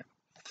 Halloween night.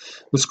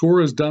 The score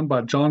is done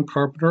by John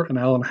Carpenter and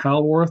Alan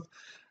Howarth,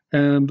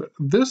 and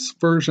this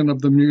version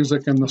of the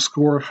music and the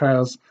score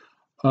has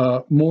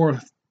more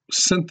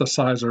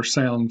synthesizer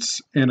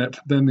sounds in it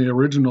than the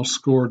original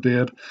score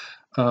did,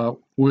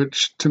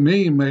 which to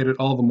me made it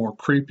all the more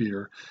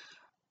creepier.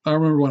 I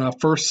remember when I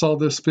first saw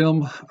this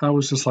film, I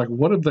was just like,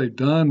 what have they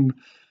done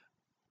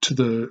to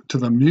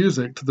the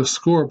music, to the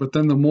score? But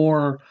then the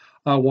more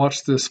I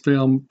watched this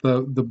film,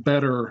 the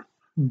better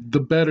the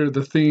better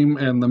the theme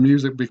and the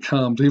music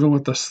becomes, even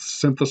with the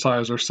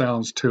synthesizer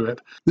sounds to it.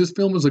 This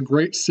film is a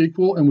great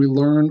sequel, and we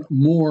learn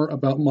more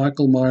about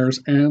Michael Myers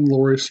and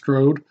Laurie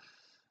Strode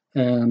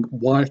and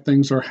why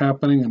things are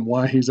happening and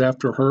why he's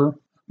after her.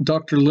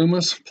 Dr.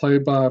 Loomis,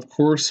 played by, of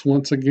course,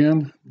 once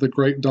again, the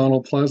great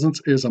Donald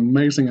Pleasance, is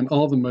amazing in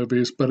all the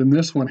movies, but in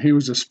this one, he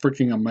was just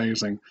freaking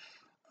amazing.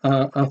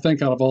 I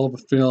think out of all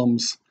the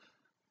films,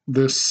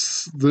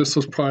 this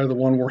was probably the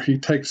one where he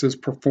takes his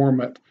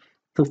performance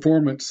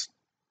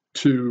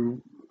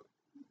to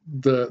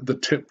the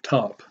tip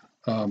top.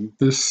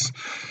 This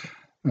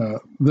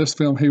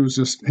film, he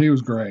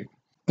was great.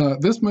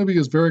 This movie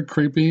is very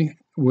creepy,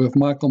 with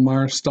Michael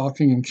Myers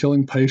stalking and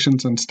killing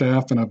patients and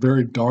staff in a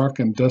very dark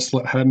and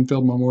desolate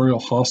Haddonfield Memorial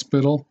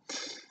Hospital.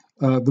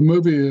 The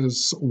movie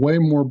is way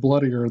more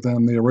bloodier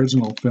than the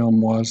original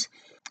film was.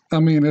 I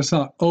mean, it's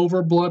not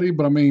over bloody,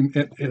 but I mean,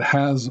 it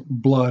has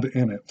blood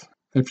in it.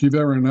 If you've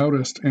ever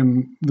noticed,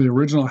 in the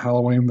original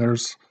Halloween,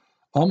 there's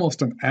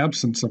almost an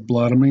absence of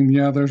blood. I mean,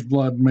 yeah, there's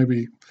blood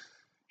maybe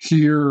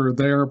here or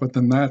there, but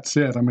then that's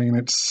it. I mean,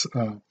 it's,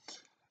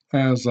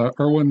 as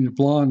Irwin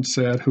Yablon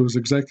said, who was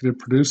executive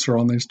producer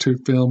on these two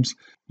films,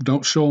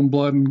 don't show them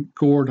blood and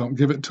gore, don't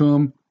give it to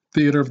them,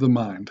 theater of the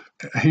mind.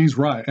 He's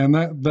right, and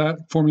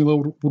that formula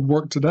would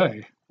work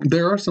today.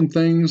 There are some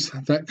things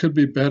that could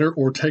be better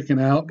or taken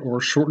out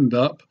or shortened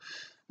up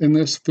in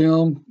this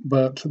film,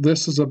 but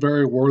this is a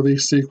very worthy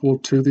sequel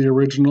to the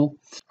original.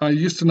 I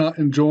used to not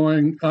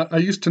enjoy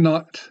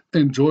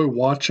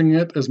watching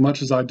it as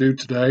much as I do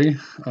today.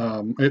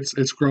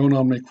 It's grown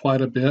on me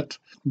quite a bit,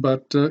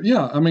 but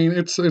yeah, I mean,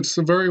 it's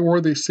a very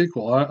worthy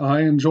sequel.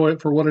 I enjoy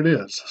it for what it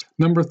is.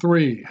 Number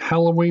 3,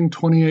 Halloween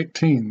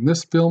 2018.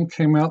 This film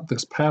came out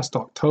this past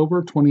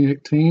October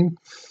 2018,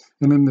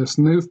 and in this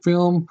new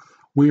film,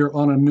 we are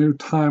on a new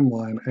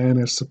timeline, and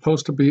it's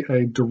supposed to be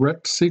a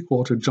direct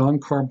sequel to John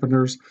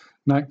Carpenter's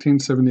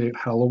 1978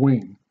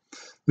 Halloween.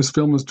 This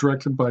film was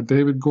directed by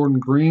David Gordon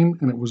Green,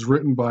 and it was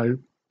written by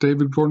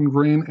David Gordon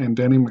Green and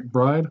Danny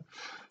McBride.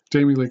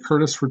 Jamie Lee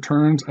Curtis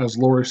returns as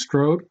Laurie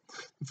Strode.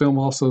 The film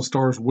also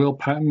stars Will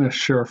Patton as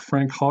Sheriff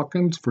Frank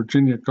Hawkins,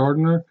 Virginia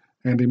Gardner,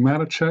 Andy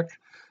Matichek,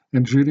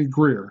 and Judy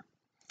Greer.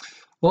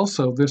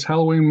 Also, this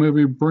Halloween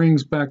movie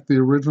brings back the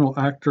original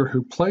actor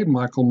who played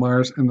Michael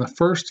Myers in the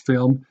first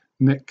film,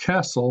 Nick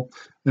Castle,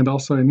 and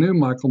also a new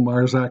Michael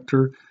Myers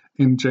actor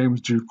in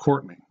James Jude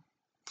Courtney.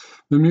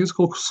 The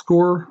musical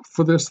score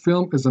for this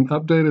film is an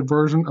updated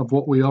version of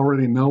what we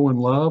already know and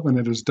love, and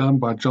it is done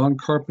by John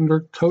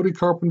Carpenter, Cody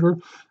Carpenter,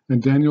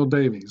 and Daniel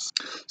Davies.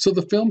 So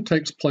the film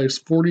takes place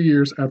 40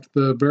 years after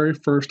the very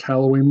first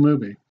Halloween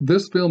movie.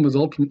 This film is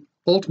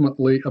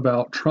ultimately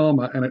about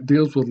trauma, and it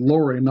deals with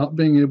Laurie not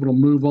being able to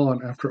move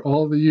on after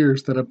all the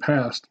years that have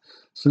passed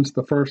since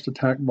the first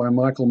attack by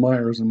Michael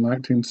Myers in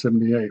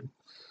 1978.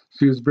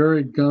 She is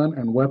very gun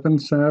and weapon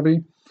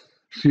savvy.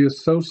 She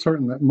is so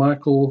certain that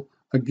Michael,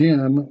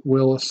 again,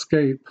 will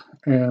escape,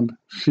 and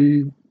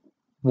she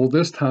will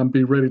this time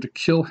be ready to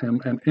kill him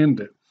and end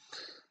it.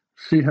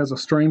 She has a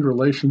strained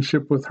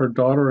relationship with her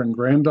daughter and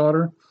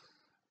granddaughter,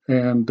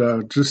 and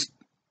just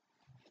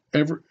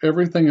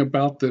everything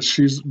about this,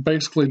 she's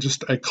basically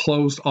just a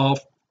closed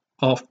off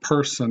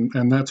person,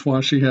 and that's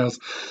why she has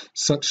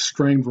such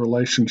strained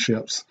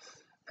relationships.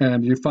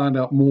 And you find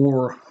out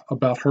more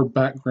about her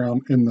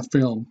background in the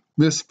film.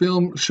 This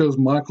film shows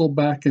Michael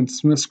back in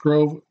Smiths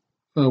Grove,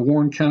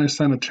 Warren County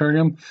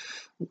Sanitarium,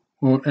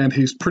 and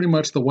he's pretty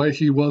much the way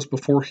he was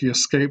before he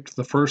escaped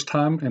the first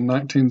time in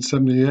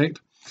 1978.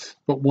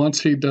 But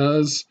once he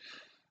does,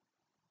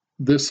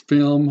 this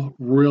film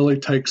really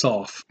takes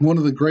off. One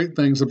of the great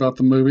things about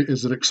the movie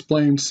is it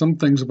explains some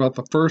things about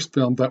the first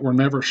film that were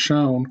never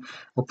shown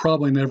or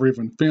probably never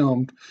even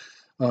filmed,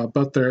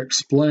 but they're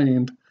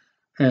explained.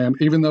 And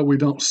even though we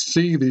don't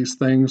see these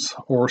things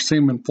or see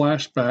them in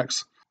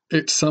flashbacks,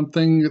 it's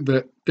something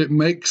that it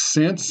makes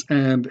sense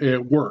and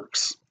it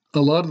works. A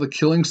lot of the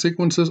killing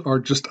sequences are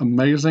just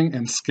amazing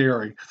and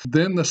scary.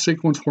 Then the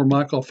sequence where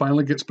Michael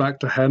finally gets back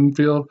to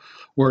Haddonfield,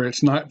 where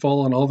it's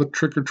nightfall and all the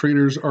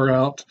trick-or-treaters are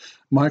out.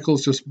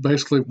 Michael's just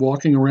basically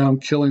walking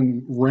around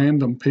killing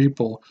random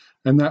people.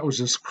 And that was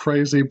just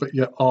crazy, but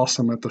yet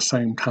awesome at the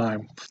same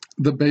time.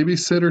 The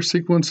babysitter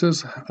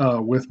sequences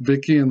with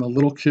Vicky and the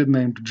little kid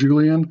named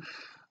Julian,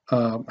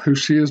 who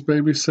she is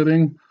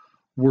babysitting,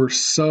 were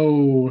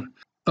so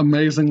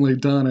amazingly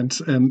done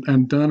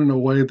and done in a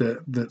way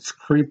that's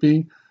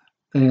creepy.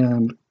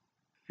 And,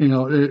 you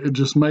know, it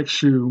just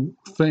makes you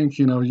think,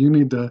 you know, you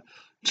need to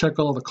check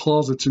all the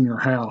closets in your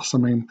house. I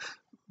mean,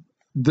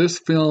 this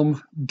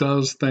film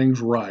does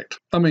things right.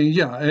 I mean,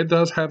 yeah, it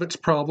does have its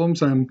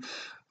problems, and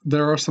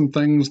there are some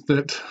things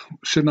that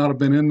should not have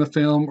been in the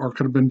film or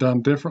could have been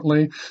done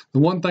differently. The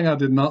one thing I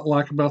did not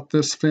like about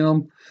this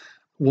film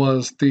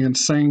was the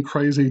insane,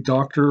 crazy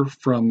doctor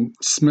from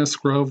Smiths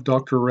Grove,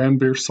 Dr.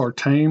 Ranbir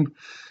Sartain.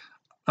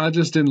 I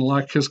just didn't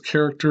like his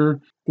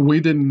character.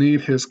 We didn't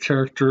need his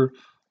character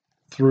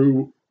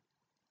through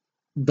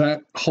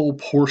that whole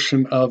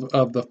portion of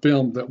the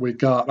film that we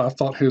got. I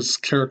thought his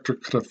character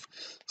could have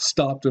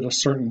stopped at a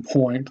certain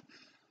point.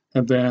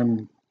 and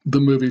then the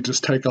movie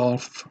just take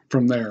off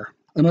from there.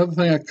 Another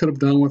thing I could have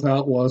done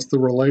without was the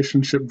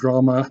relationship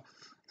drama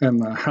and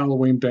the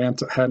Halloween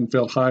dance at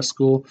Haddonfield High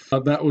School.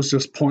 That was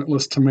just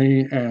pointless to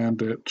me,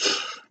 and it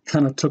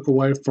kind of took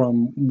away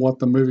from what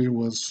the movie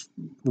was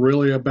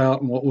really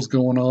about and what was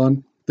going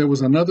on. There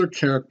was another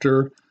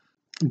character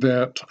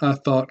that I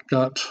thought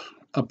got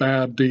a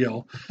bad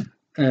deal,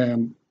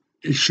 and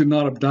he should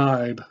not have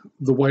died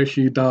the way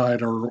he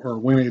died or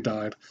when he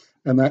died,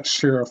 and that's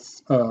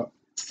Sheriff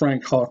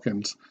Frank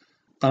Hawkins.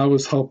 I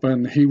was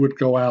hoping he would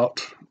go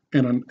out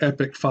in an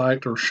epic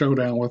fight or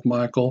showdown with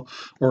Michael,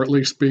 or at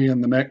least be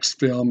in the next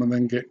film and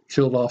then get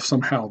killed off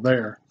somehow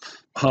there.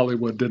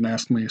 Hollywood didn't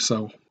ask me,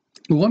 so.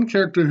 The one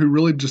character who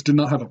really just did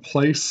not have a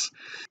place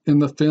in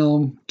the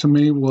film to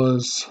me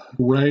was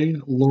Ray,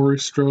 Laurie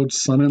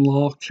Strode's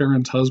son-in-law,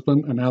 Karen's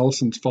husband, and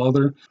Allison's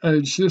father.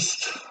 I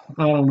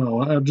don't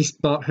know. I just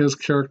thought his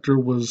character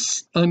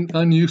was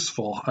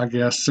unuseful, I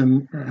guess,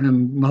 and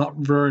not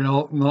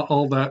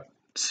all that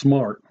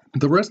smart.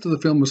 The rest of the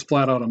film was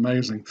flat out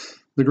amazing.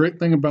 The great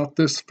thing about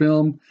this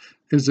film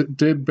is it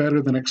did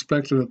better than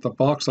expected at the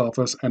box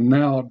office, and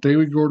now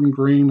David Gordon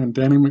Green and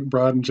Danny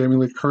McBride and Jamie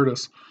Lee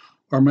Curtis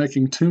are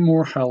making 2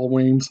 more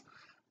Halloweens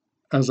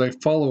as a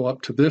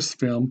follow-up to this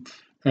film,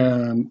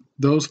 and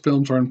those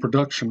films are in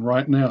production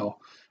right now.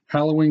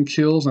 Halloween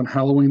Kills and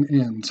Halloween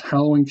Ends.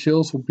 Halloween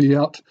Kills will be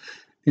out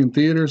in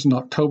theaters in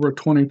October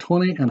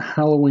 2020, and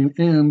Halloween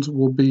Ends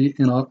will be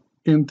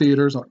in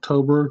theaters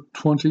October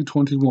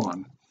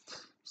 2021.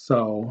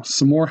 So,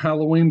 some more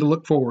Halloween to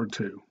look forward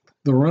to.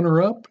 The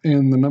runner-up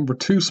in the number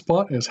 2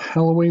 spot is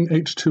Halloween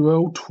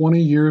H2O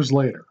 20 Years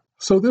Later.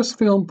 So this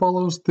film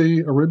follows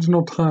the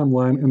original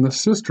timeline in the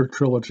sister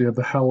trilogy of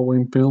the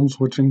Halloween films,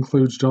 which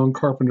includes John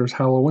Carpenter's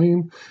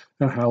Halloween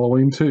and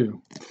Halloween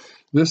 2.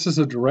 This is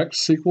a direct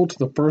sequel to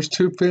the first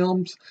 2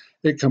 films.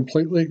 It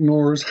completely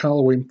ignores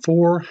Halloween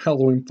 4,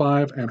 Halloween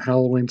 5, and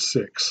Halloween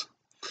 6.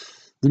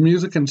 The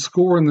music and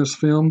score in this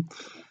film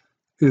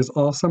is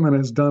awesome and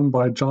is done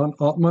by John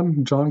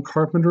Ottman, John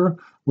Carpenter,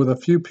 with a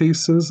few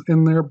pieces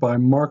in there by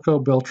Marco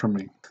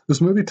Beltrami. This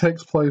movie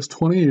takes place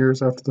 20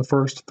 years after the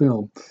first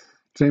film.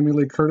 Jamie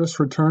Lee Curtis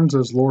returns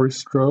as Laurie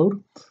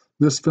Strode.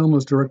 This film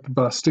was directed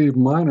by Steve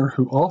Miner,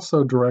 who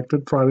also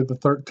directed Friday the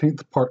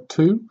 13th Part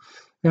 2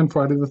 and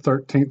Friday the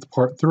 13th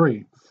Part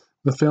 3.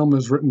 The film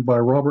is written by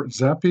Robert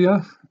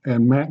Zappia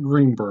and Matt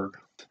Greenberg.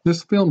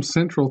 This film's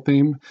central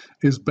theme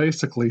is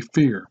basically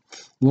fear.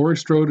 Laurie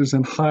Strode is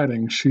in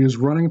hiding. She is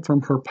running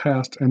from her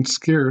past and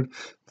scared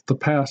that the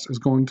past is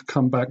going to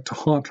come back to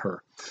haunt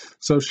her.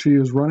 So she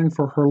is running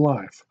for her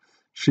life.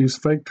 She's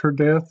faked her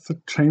death,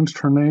 changed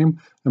her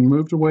name, and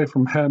moved away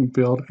from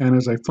Haddonfield and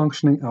is a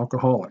functioning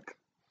alcoholic.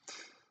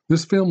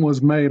 This film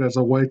was made as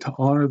a way to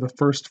honor the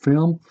first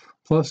film,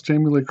 plus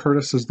Jamie Lee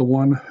Curtis is the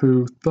one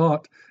who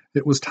thought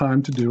it was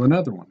time to do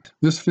another one.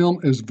 This film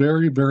is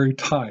very, very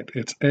tight.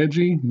 It's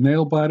edgy,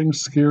 nail-biting,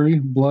 scary,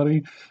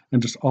 bloody, and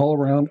just all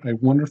around a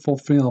wonderful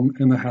film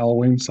in the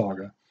Halloween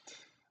saga.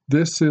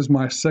 This is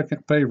my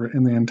second favorite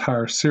in the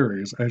entire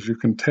series, as you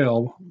can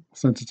tell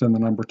since it's in the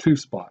number 2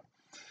 spot.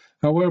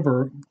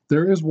 However,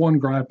 there is one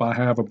gripe I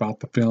have about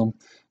the film.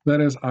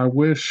 That is, I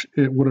wish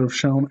it would have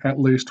shown at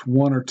least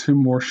 1 or 2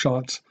 more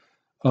shots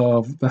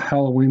of the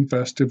Halloween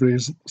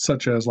festivities,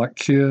 such as like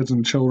kids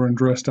and children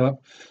dressed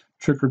up,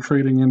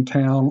 trick-or-treating in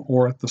town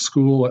or at the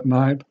school at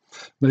night.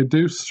 They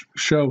do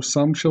show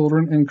some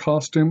children in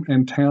costume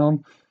in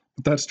town,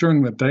 but that's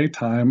during the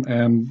daytime,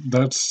 and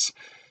that's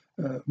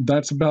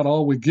about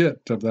all we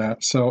get of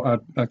that. So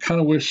I kind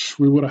of wish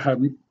we would have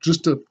had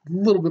just a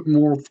little bit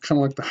more of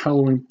kind of like the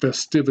Halloween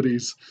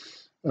festivities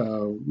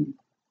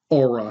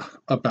aura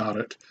about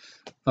it.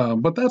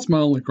 But that's my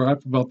only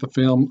gripe about the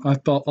film. I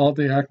thought all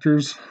the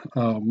actors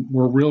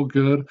were real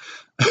good.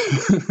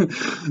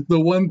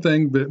 The one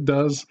thing that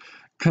does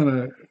kind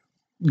of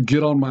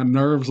get on my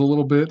nerves a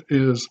little bit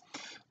is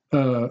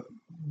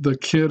the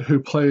kid who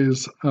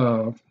plays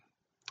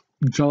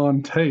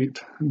John Tate,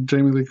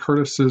 Jamie Lee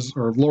Curtis's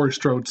or Laurie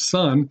Strode's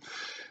son.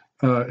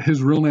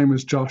 His real name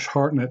is Josh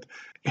Hartnett.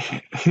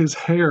 His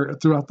hair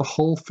throughout the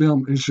whole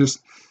film is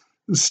just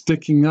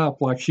sticking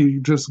up like he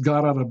just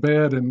got out of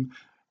bed and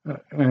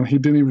he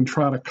didn't even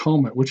try to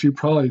comb it, which he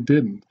probably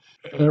didn't.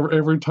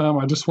 Every time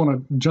I just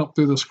want to jump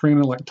through the screen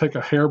and like take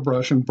a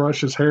hairbrush and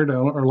brush his hair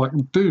down, or like,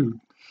 dude,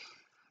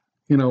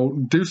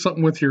 do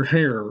something with your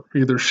hair.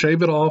 Either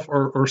shave it off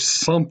or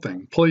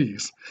something,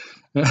 please.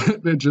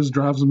 It just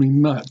drives me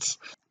nuts.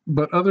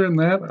 But other than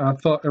that, I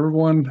thought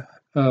everyone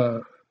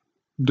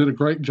did a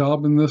great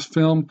job in this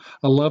film.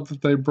 I love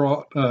that they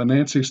brought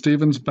Nancy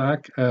Stevens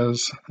back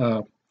as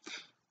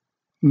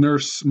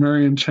Nurse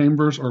Marion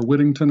Chambers, or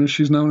Whittington as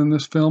she's known in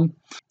this film.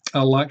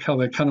 I like how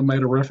they kind of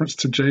made a reference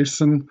to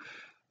Jason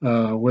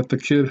with the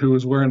kid who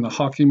was wearing the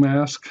hockey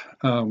mask.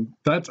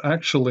 That's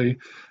actually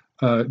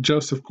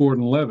Joseph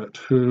Gordon-Levitt,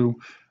 who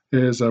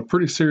is a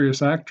pretty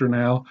serious actor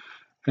now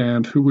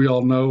and who we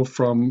all know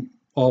from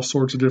all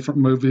sorts of different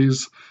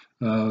movies,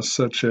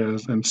 such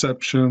as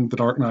Inception, The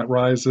Dark Knight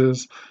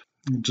Rises.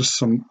 just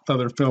some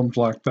other films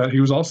like that. He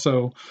was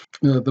also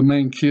the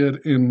main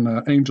kid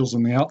in Angels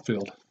in the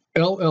Outfield.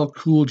 LL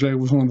Cool J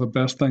was one of the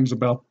best things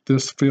about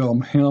this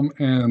film. Him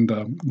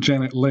and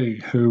Janet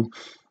Leigh, who,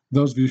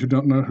 those of you who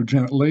don't know who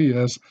Janet Leigh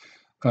is,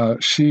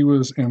 she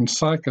was in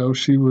Psycho.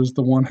 She was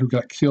the one who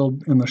got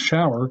killed in the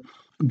shower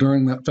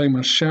during that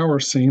famous shower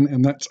scene,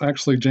 and that's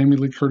actually Jamie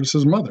Lee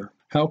Curtis's mother.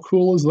 How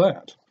cool is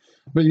that?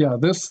 But yeah,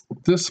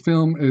 this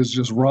film is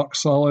just rock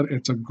solid.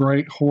 It's a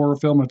great horror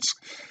film.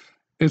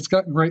 It's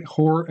got great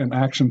horror and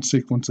action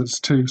sequences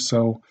too.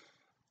 So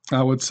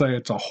I would say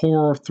it's a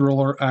horror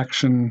thriller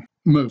action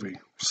movie.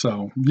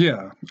 So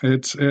yeah,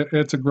 it's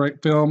a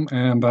great film,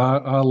 and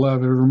I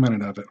love every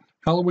minute of it.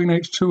 Halloween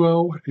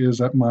H2O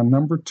is at my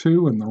number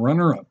 2 and the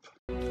runner-up.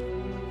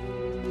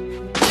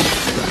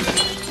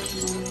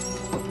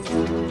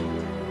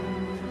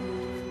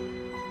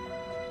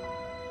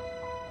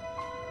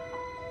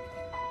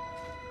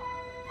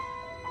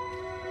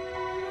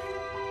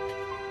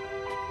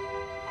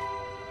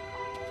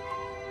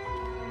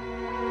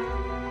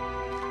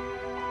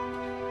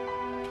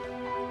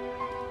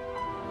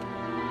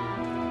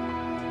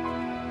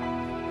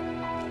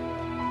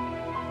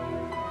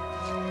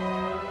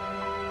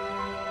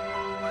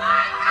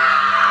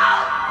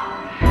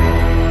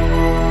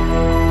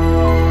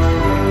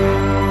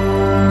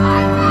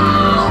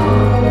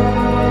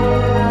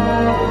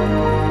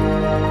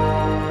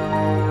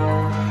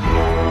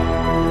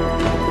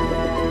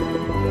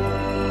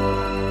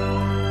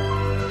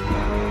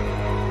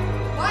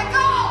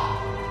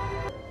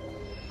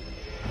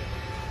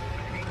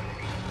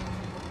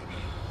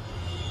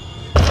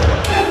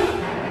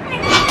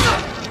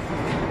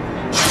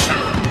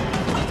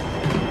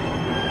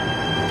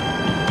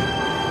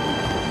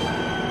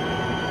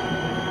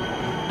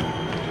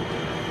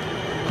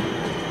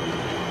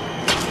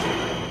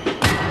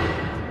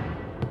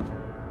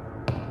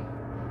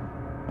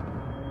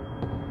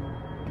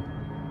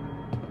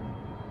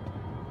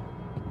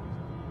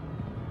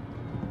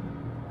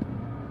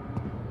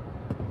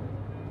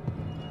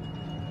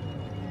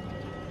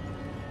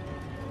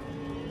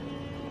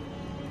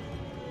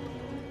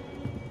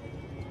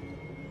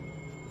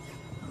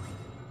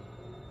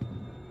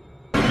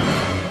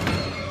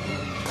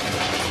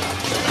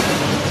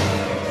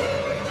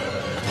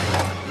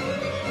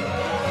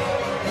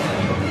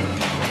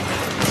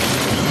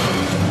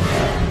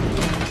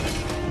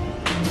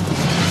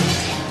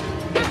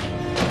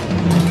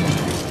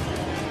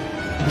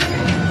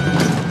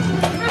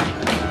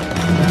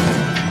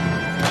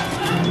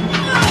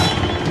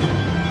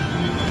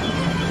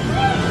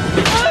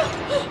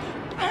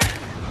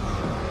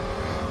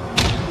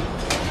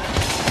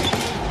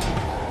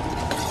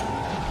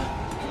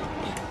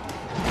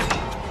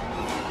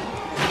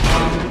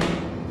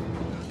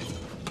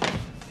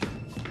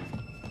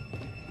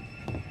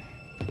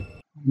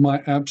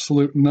 My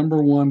absolute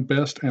number 1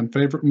 best and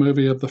favorite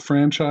movie of the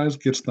franchise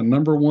gets the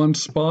number 1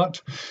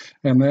 spot,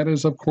 and that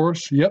is, of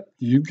course, yep,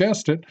 you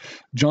guessed it,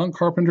 John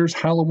Carpenter's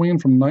Halloween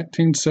from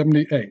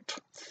 1978.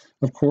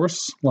 Of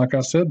course, like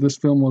I said, this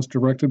film was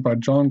directed by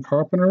John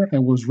Carpenter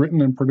and was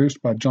written and produced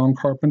by John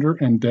Carpenter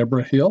and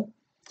Deborah Hill.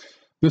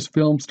 This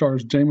film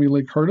stars Jamie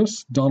Lee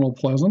Curtis, Donald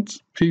Pleasance,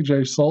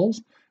 P.J.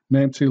 Souls,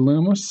 Nancy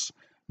Loomis,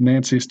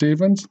 Nancy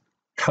Stevens,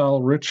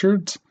 Kyle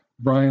Richards,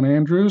 Brian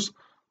Andrews,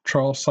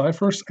 Charles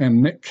Cyphers,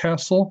 and Nick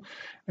Castle,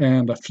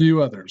 and a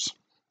few others.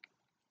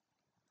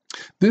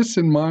 This,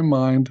 in my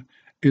mind,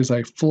 is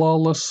a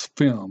flawless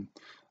film.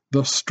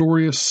 The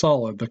story is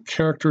solid. The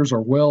characters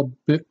are well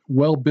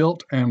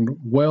built and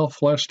well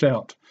fleshed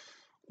out.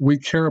 We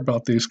care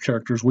about these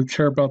characters. We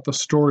care about the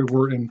story.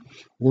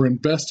 We're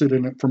invested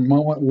in it from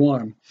moment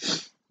one.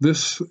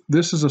 This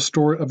is a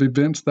story of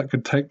events that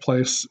could take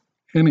place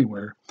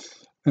anywhere.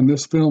 And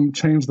this film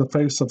changed the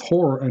face of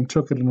horror and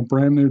took it in a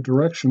brand new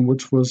direction,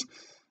 which was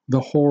the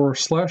horror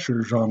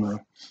slasher genre.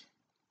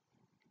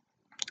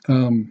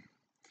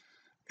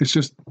 It's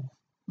just,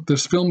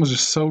 this film is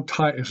just so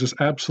tight. It's just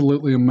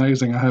absolutely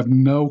amazing. I have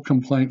no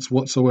complaints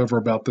whatsoever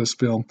about this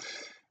film.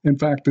 In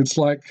fact, it's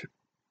like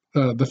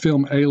the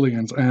film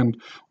Aliens.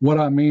 And what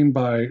I mean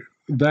by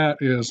that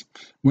is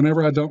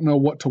whenever I don't know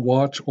what to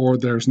watch, or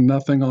there's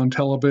nothing on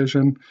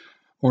television,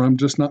 or I'm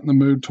just not in the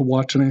mood to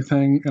watch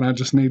anything and I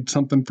just need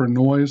something for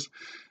noise,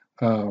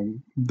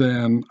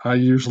 then I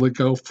usually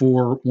go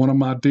for one of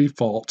my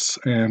defaults.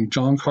 And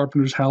John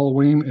Carpenter's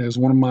Halloween is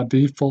one of my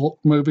default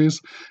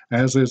movies,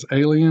 as is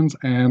Aliens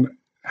and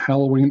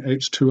Halloween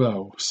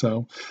H2O.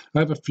 So I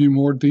have a few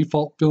more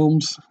default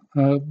films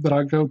that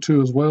I go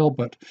to as well,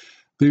 but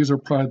these are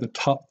probably the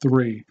top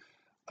 3.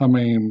 I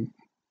mean,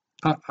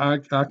 I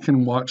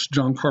can watch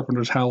John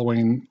Carpenter's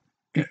Halloween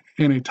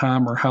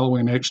anytime, or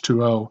Halloween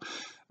H2O.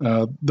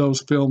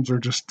 Those films are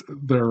just,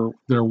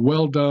 they're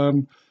well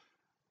done,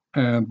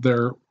 and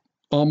they're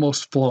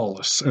almost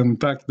flawless. In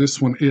fact,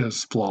 this one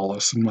is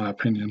flawless, in my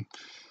opinion.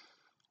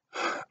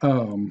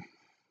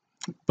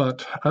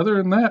 But other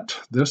than that,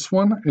 this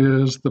one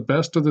is the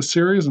best of the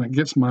series, and it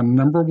gets my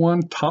number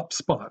 1 top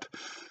spot.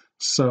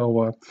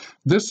 So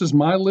this is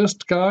my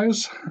list,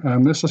 guys,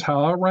 and this is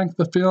how I rank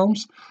the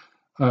films.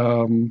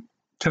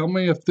 tell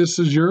me if this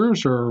is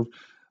yours, or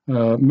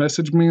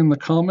message me in the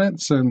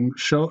comments and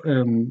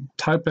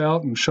type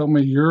out and show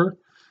me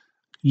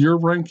your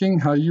ranking,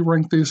 how you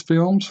rank these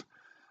films.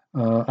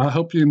 I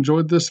hope you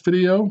enjoyed this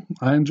video.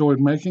 I enjoyed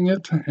making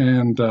it,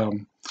 and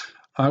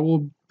I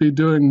will be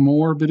doing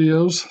more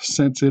videos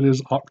since it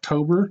is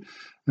October.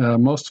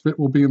 Most of it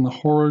will be in the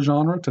horror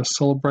genre to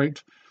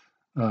celebrate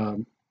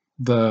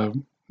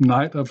the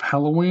night of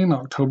Halloween,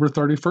 October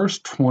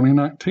 31st,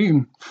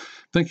 2019.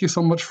 Thank you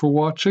so much for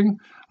watching.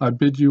 I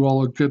bid you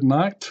all a good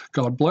night.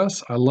 God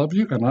bless. I love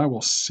you, and I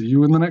will see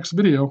you in the next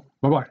video.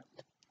 Bye-bye.